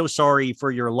had. And I'm so sorry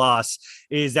for your loss.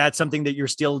 Is that something that you're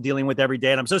still dealing with every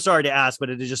day? And I'm so sorry to ask, but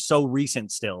it is just so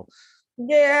recent still.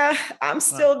 Yeah, I'm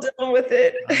still dealing with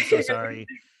it. I'm so sorry.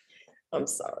 I'm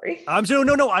sorry.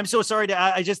 I'm so sorry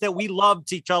I just that we loved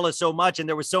T'Challa so much. And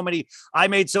there was I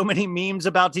made so many memes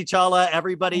about T'Challa,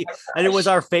 everybody, and it was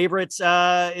our favorites.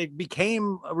 It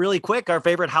became really quick our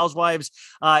favorite Housewives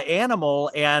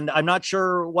animal. And I'm not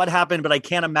sure what happened, but I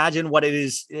can't imagine what it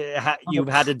is you've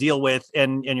had to deal with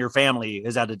and your family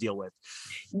has had to deal with.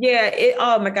 Yeah.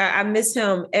 Oh my God. I miss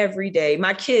him every day.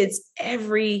 My kids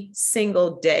every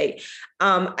single day.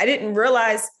 I didn't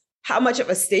realize how much of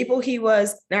a staple he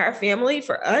was in our family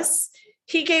for us.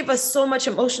 He gave us so much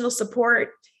emotional support.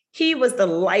 He was the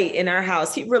light in our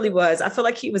house. He really was. I feel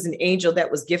like he was an angel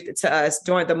that was gifted to us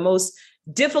during the most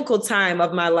difficult time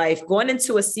of my life, going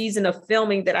into a season of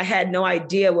filming that I had no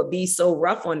idea would be so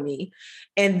rough on me.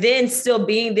 And then still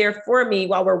being there for me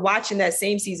while we're watching that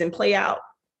same season play out.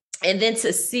 And then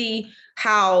to see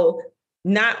how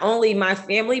not only my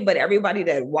family, but everybody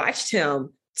that watched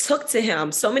him took to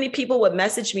him. So many people would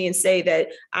message me and say that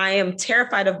I am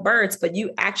terrified of birds, but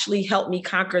you actually helped me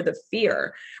conquer the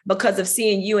fear because of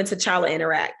seeing you and T'Challa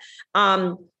interact.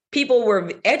 People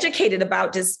were educated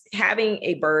about just having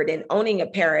a bird and owning a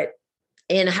parrot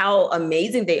and how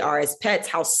amazing they are as pets,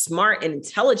 how smart and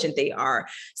intelligent they are.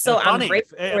 So I'm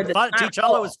grateful for the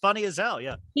T'Challa was funny as hell.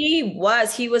 Yeah, he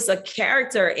was a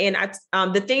character. And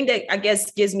the thing that I guess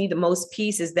gives me the most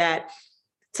peace is that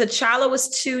T'Challa was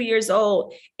 2 years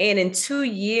old, and in 2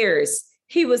 years,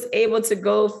 he was able to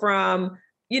go from,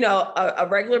 a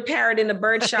regular parrot in a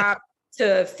bird shop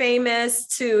to famous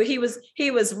to he was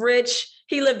rich.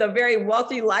 He lived a very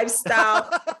wealthy lifestyle.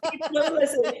 He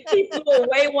flew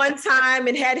away one time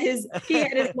and had his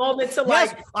moment to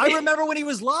yes, I remember when he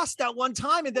was lost that one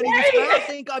time, and then he was found.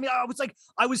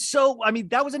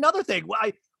 That was another thing.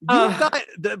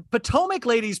 The Potomac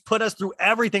ladies put us through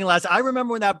everything last. I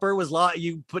remember when that bird was lost.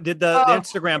 You did the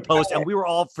Instagram post, and we were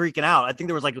all freaking out. I think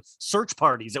there was like search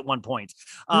parties at one point.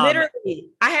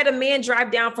 Literally, I had a man drive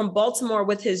down from Baltimore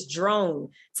with his drone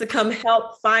to come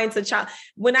help find T'Challa.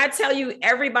 When I tell you,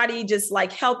 everybody just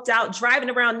like helped out,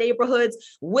 driving around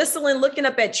neighborhoods, whistling, looking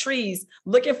up at trees,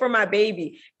 looking for my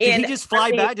baby. And did he just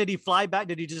fly back? Did he fly back?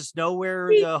 Did he just know where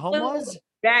the home was?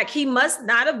 Back. He must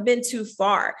not have been too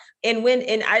far. And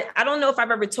I don't know if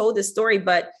I've ever told this story,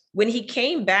 but when he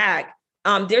came back,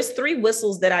 there's 3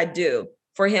 whistles that I do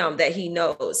for him that he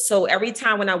knows. So every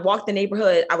time when I walked the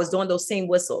neighborhood, I was doing those same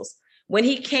whistles. When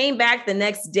he came back the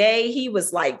next day, he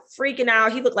was like freaking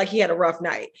out. He looked like he had a rough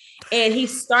night. And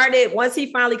once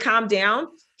he finally calmed down,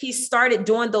 he started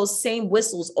doing those same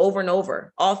whistles over and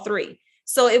over, all 3.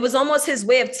 So it was almost his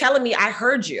way of telling me, I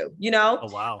heard you, Oh,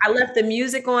 wow. I left the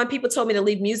music on. People told me to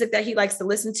leave music that he likes to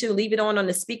listen to, leave it on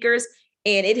the speakers.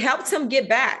 And it helped him get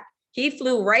back. He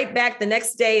flew right back the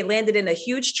next day and landed in a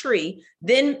huge tree,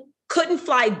 then couldn't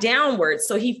fly downwards.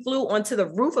 So he flew onto the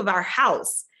roof of our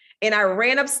house. And I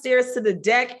ran upstairs to the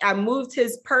deck. I moved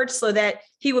his perch so that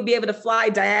he would be able to fly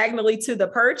diagonally to the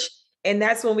perch. And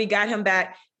that's when we got him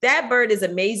back. That bird is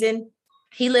amazing.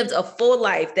 He lived a full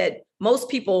life that most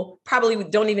people probably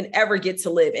don't even ever get to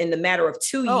live in the matter of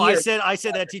 2 years. I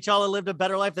said that T'Challa lived a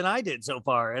better life than I did so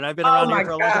far. And I've been around here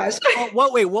for a long time.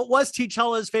 What was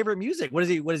T'Challa's favorite music? What is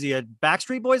he, a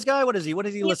Backstreet Boys guy? What does he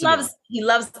listen to? He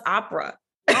loves opera.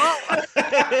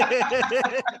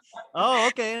 Oh,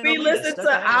 okay. We listen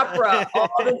to opera all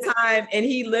the time. And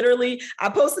I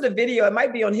posted a video, it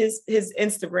might be on his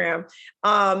Instagram.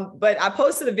 But I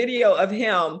posted a video of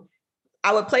him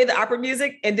I would play the opera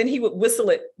music and then he would whistle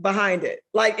it behind it.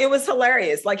 Like, it was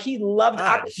hilarious. Like, he loved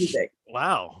opera music.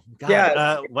 Wow. God.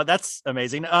 Yeah. Well, that's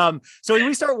amazing. So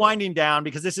we start winding down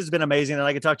because this has been amazing and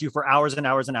I could talk to you for hours and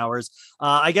hours and hours.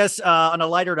 I guess on a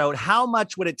lighter note, how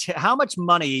much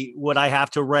money would I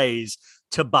have to raise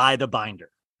to buy the binder?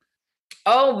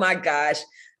 Oh my gosh.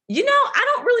 You know,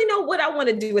 I don't really know what I want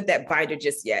to do with that binder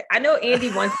just yet. I know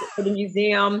Andy wants it for the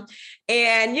museum,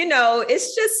 and you know,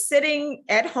 it's just sitting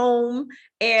at home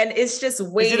and it's just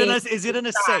waiting. Is it in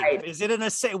a safe? Is it in a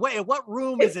safe? Wait, what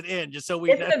room is it in? Just so we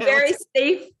know. It's a very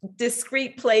safe,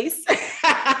 discreet place.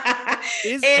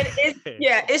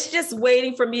 It's just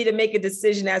waiting for me to make a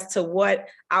decision as to what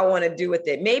I want to do with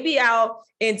it. Maybe I'll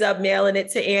end up mailing it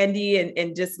to Andy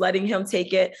and just letting him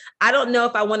take it. I don't know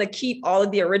if I want to keep all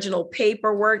of the original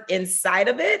paperwork inside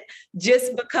of it,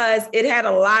 just because it had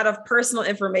a lot of personal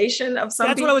information of some.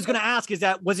 That's what I was going to ask.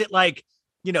 Was it like,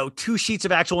 2 sheets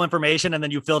of actual information and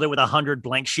then you filled it with 100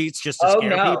 blank sheets just to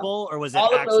scare people? Or was it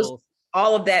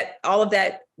all of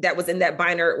that was in that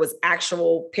binder was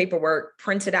actual paperwork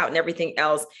printed out and everything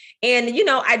else. And,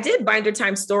 I did binder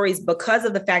time stories because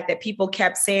of the fact that people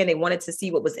kept saying they wanted to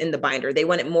see what was in the binder. They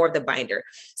wanted more of the binder.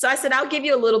 So I said, I'll give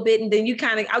you a little bit and then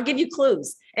I'll give you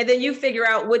clues. And then you figure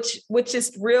out which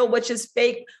is real, which is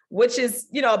fake, which is,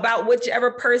 about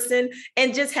whichever person,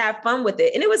 and just have fun with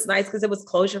it. And it was nice because it was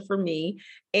closure for me.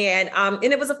 And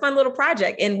it was a fun little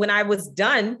project. And when I was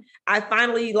done, I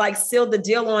finally sealed the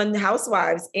deal on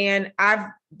Housewives, and I've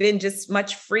been just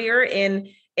much freer and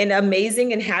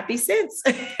amazing and happy since.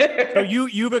 So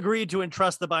you've agreed to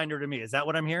entrust the binder to me. Is that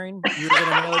what I'm hearing? You're going to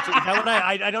mail it to me? Is that what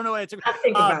I don't know what it's. I'll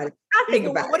think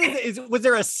about it. What is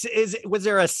it? Was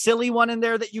there a silly one in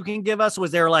there that you can give us?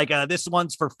 Was there this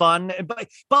one's for fun? But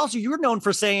also you're known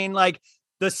for saying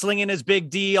the slinging is big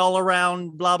D all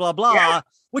around, blah, blah, blah. Yeah.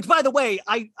 Which, by the way,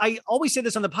 I always say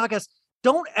this on the podcast.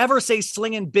 Don't ever say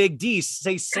slinging big D,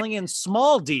 say slinging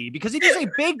small D, because if you say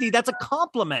big D, that's a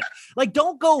compliment.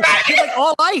 Don't go,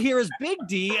 all I hear is big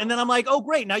D. And then I'm like, oh,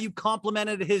 great. Now you've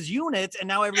complimented his units and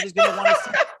now everybody's going to want to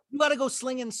see. You got to go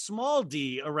slinging small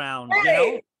D around,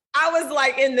 I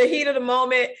was in the heat of the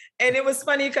moment, and it was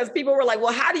funny because people were like,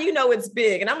 well, how do you know it's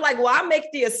big? And I'm like, well, I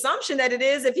make the assumption that it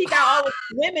is. If he got all of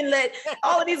these women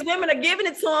all of these women are giving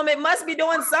it to him, it must be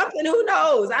doing something. Who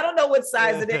knows? I don't know what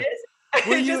size it is.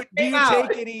 Do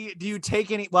you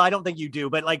take any? Well, I don't think you do,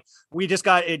 but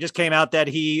it just came out that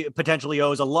he potentially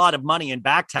owes a lot of money in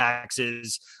back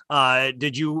taxes.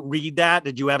 Did you read that?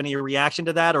 Did you have any reaction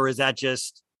to that? Or is that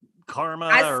just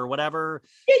karma or whatever?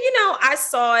 Yeah, I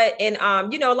saw it. And,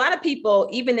 a lot of people,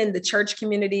 even in the church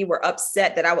community, were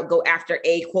upset that I would go after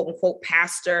a quote unquote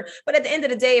pastor. But at the end of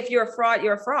the day, if you're a fraud,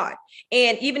 you're a fraud.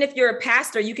 And even if you're a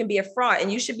pastor, you can be a fraud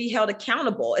and you should be held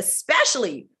accountable,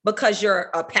 especially because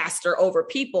you're a pastor over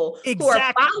people who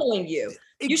are following you.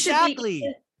 Exactly.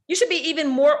 You should be even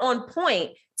more on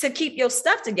point to keep your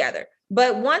stuff together.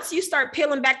 But once you start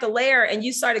peeling back the layer and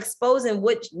you start exposing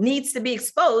what needs to be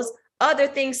exposed, other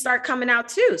things start coming out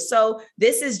too. So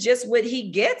this is just what he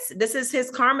gets. This is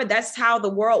his karma. That's how the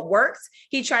world works.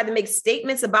 He tried to make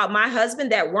statements about my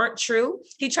husband that weren't true.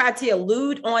 He tried to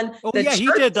allude on. He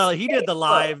did the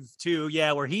live too.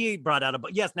 Yeah, where he brought out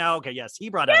he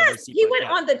brought out a receipt. He went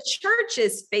on the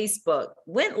church's Facebook,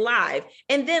 went live,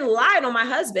 and then lied on my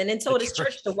husband and told his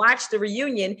church to watch the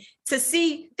reunion to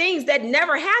see things that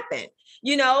never happened.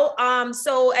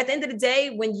 So at the end of the day,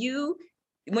 when you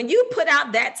put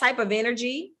out that type of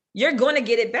energy, you're going to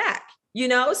get it back,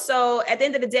 So at the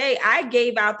end of the day, I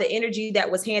gave out the energy that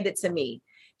was handed to me.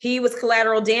 He was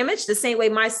collateral damage the same way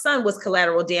my son was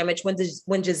collateral damage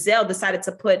when Giselle decided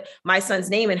to put my son's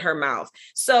name in her mouth.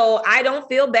 So I don't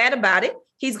feel bad about it.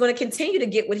 He's going to continue to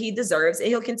get what he deserves, and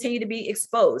he'll continue to be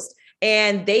exposed.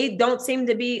 And they don't seem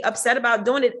to be upset about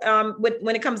doing it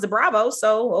when it comes to Bravo.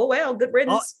 So, oh, well, good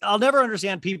riddance. I'll never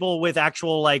understand people with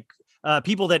actual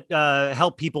people that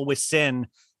help people with sin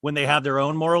when they have their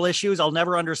own moral issues. I'll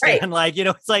never understand. Right.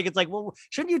 It's like, well,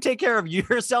 shouldn't you take care of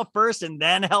yourself first and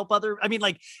then help other? I mean,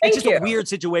 it's just a weird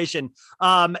situation.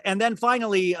 And then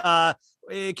finally,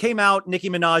 it came out,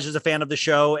 Nicki Minaj is a fan of the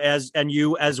show and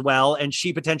you as well. And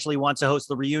she potentially wants to host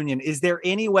the reunion. Is there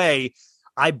any way,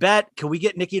 can we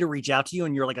get Nicki to reach out to you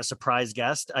and you're a surprise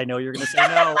guest? I know you're going to say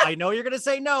no. I know you're going to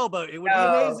say no, but it would be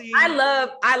amazing.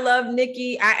 I love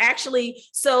Nicki.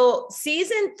 So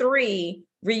season 3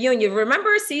 reunion,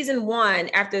 remember season 1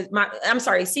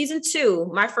 season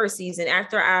 2, my first season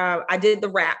after I did the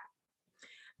rap,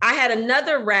 I had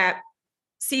another rap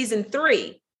season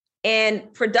 3,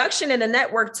 and production and the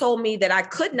network told me that I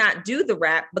could not do the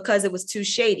rap because it was too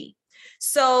shady.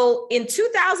 So in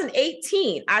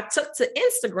 2018, I took to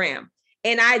Instagram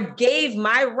And I gave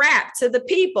my rap to the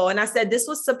people. And I said, this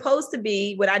was supposed to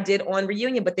be what I did on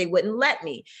Reunion, but they wouldn't let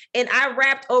me. And I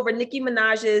rapped over Nicki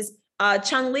Minaj's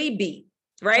Chung Lee beat,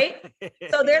 right?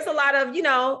 So there's a lot of,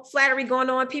 flattery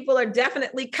going on. People are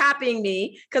definitely copying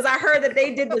me because I heard that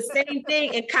they did the same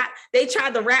thing and they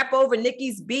tried to rap over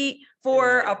Nicki's beat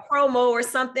for a promo or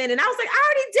something. And I was like, I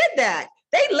already did that.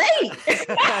 They late.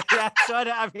 Yeah, so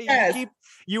I mean, yes.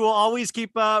 You will always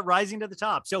keep rising to the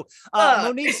top. So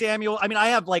Monique Samuel, I mean, I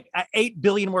have like 8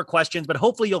 billion more questions, but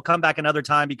hopefully you'll come back another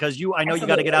time because I know you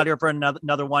got to get out here for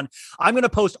another one. I'm going to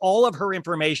post all of her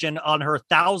information on her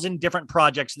 1,000 different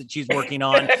projects that she's working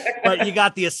on. But you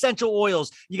got the essential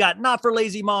oils, you got Not for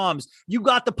Lazy Moms, you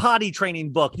got the potty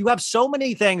training book. You have so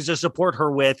many things to support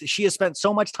her with. She has spent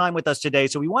so much time with us today.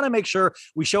 So we want to make sure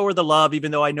we show her the love,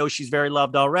 even though I know she's very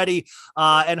loved already.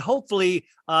 And hopefully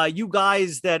you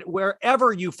guys, that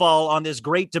wherever you fall on this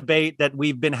great debate that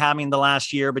we've been having the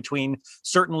last year between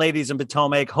certain ladies in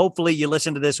Potomac, hopefully you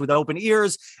listen to this with open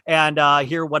ears and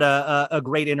hear what a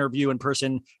great interview in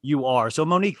person you are. So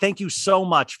Monique, thank you so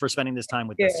much for spending this time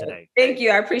with us today. Thank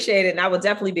you. I appreciate it. And I will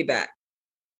definitely be back.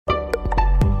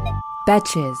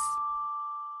 Betches.